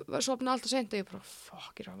gær, ég sofna alltaf sent og ég bara,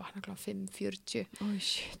 ég er að vakna kl. 5:40,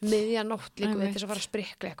 miðjanótt líka við þess að fara að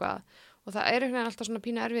sprikla eitthvað og það er einhvern veginn alltaf svona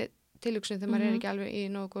pína erfið tilhugsun þegar maður er ekki alveg í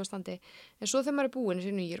nógu góða standi en svo þegar maður er búin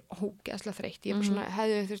sínu ég er ógeðslega þreytt ég er bara svona,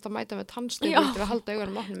 hefði þurft að mæta með tannstöðu til að halda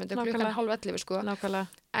augunum opnum, þetta er klukkan 10:30 sko.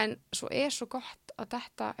 En svo er svo gott að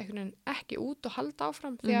detta einhvern veginn ekki út og halda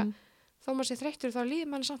áfram því að þó maður sé þreyttur þá líður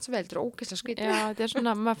maður samt sem vel, þetta er ógeðslega skrítið. Já, þetta er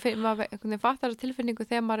svona, maður fattar tilfinningu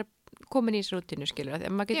þegar maður er komin í þessu rútínu, skilur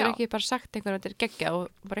þegar maður getur ekki bara sagt einhvern veginn, þetta er geggjað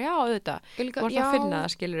og bara já, auðvitað, og það finna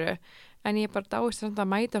það, skilur en ég bara dáist að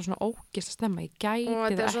mæta svona ógeðslega snemma, ég gæti það ekki, sko. Og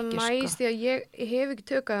þetta er svo næst því að ég hef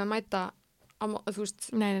ekki tökað að mæta þú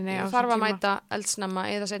veist, ég þarf að mæta eldsnemma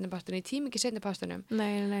eða seinnipartunum, ég tím ekki seinnipartunum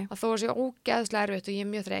að þó að sé ógeðslega erfitt og ég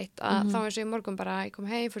er mjög þreytt að þá eins og í morgun bara ég kom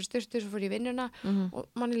heim, fyrir styrtu, svo fór ég í vinnuna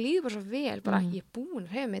og manni líður bara svo vel, bara ég er búin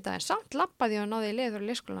að hreyfa mig í dag en samt labbaði ég og náði í leið fyrir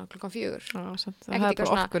leikskólana klukkan 4 það er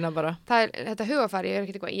bara orkuna bara þetta hugafæri, ég er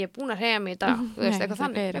ekkert eitthvað, ég er búin að hreyfa mig í dag þú veist, eitthvað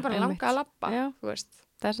þannig, ég bara langa að labba þú veist.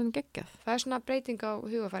 Það er svona geggjað. Það er svona breyting á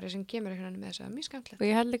hugafæri sem kemur einhvern veginn með þessu, mjög skemmtilegt. Og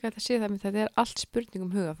ég held líka að það sé það með þetta er allt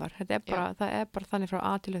spurning hugafar. Það er bara þannig frá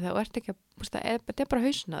A til það og þetta er bara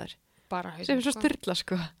hausnaður. Bara hausnaður. Sem er svo styrla,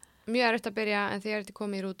 sko. Mjög erfitt að byrja en þegar þetta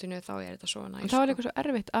komið í rútinu þá er þetta svo næst. Það var líka svo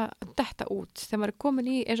erfitt að detta út þegar maður er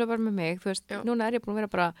komin í eins og bara með mig, þú veist, núna er ég búin að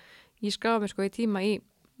vera bara, ég skráði mig sko í tíma í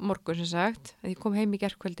morgun sem sagt, að ég kom heim í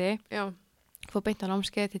gærkvöldi, fór beint á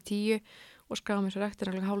námskeið til 10 og skráði mig svo rektur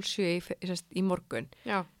náttúrulega 6:30 í morgun.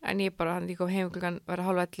 Já. En ég bara, hann kom heim klukkan vera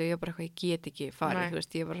 9:30 og ég bara eitthvað, ég get ekki farið, þú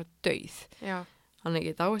veist, ég er bara dauð. Já. Þannig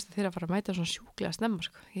ég dáist þeirra að fara að mæta svona sjúklega snemma,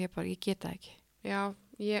 sko. Ég get það ekki. Já,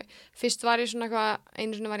 fyrst var ég svona eitthvað,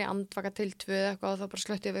 einu sinni var ég andvaka til 2 eitthvað og þá bara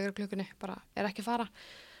slötti ég vegar klukkunni, bara er ekki að fara.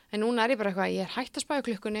 En núna er ég bara eitthvað, ég er hætt að spæja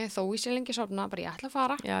klukkunni þó ég sé lengi sofna, bara ég ætla að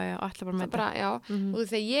fara. Já, ætla bara með það. Og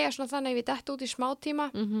þegar ég er svona þannig að ég detta út í smá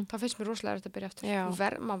tíma, þá finnst mér rosalega erfitt að byrja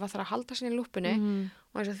aftur. Maður þarf að halda sinni í lúppinu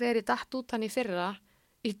og eins og þegar ég datt út hann í fyrra,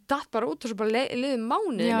 ég datt bara út og svo bara liðið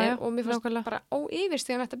mánuðinni og mér fannst bara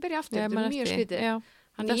óyfirst þegar ég ætti að byrja aftur. Þetta er mjög skrítið.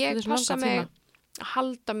 Þannig ég passa mig að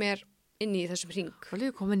halda mér inn í þessum hring. Og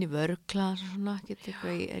líka komin í vörkla, svona, geta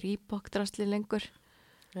eitthvað í Reebok-drasli lengur.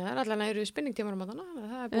 Það er allavega næru spinningtímar á mótana,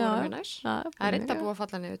 það er búið að vera næs. Það er reynda búið að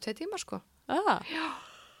falla niður 2 tímar, sko. Já.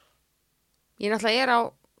 Ég náttúrulega er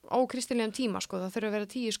á kristinlegum tíma, sko, það þurfa að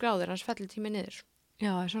vera 10 gráður, annars fellir tími niður.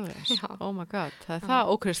 Já, það er svolítið. Oh my god, það er það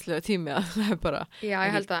ókristlega tími að það er bara... Já,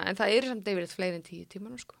 ég held að, en það er samt yfirleitt fleiri en 10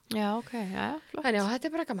 tímanum, sko. Já, ok, já, flott. En já, þetta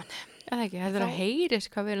er bara gaman. Já, það ekki, þetta er að heyris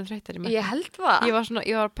hvað við erum þreyttar í með. Ég held það.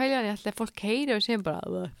 Ég var að pælja hann, ég held að fólk heyri og sem bara...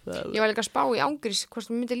 Ég var líka að spá í ángris, hvort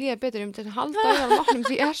það myndi líða betur, ég myndi halda auðvitað á opnum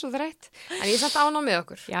því ég er svo þreytt. En ég satt ána með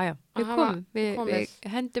okkur. Já, við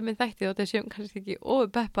hendum með þættið og þessum kannski ekki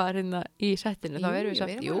ofurpeppaðar hérna í settinu, þá erum við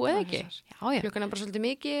samt, jú, eða ekki. Klukkan er bara svolítið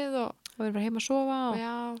mikið og við erum bara heima að sofa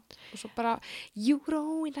og svo bara júró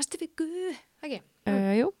í næstu viku, ekki?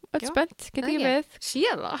 Jú, öll spennt, get ekki við.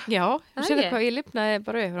 Sér það? Já, sér hvað ég lifnaði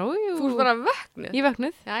bara við. Þú er bara vöknuð? Ég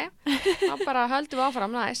vöknuð. Já, þá bara höldum við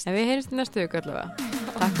áfram næst. En við heyrjumst í næstu viku allavega.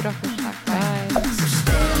 Takk fyrir okkur. Takk.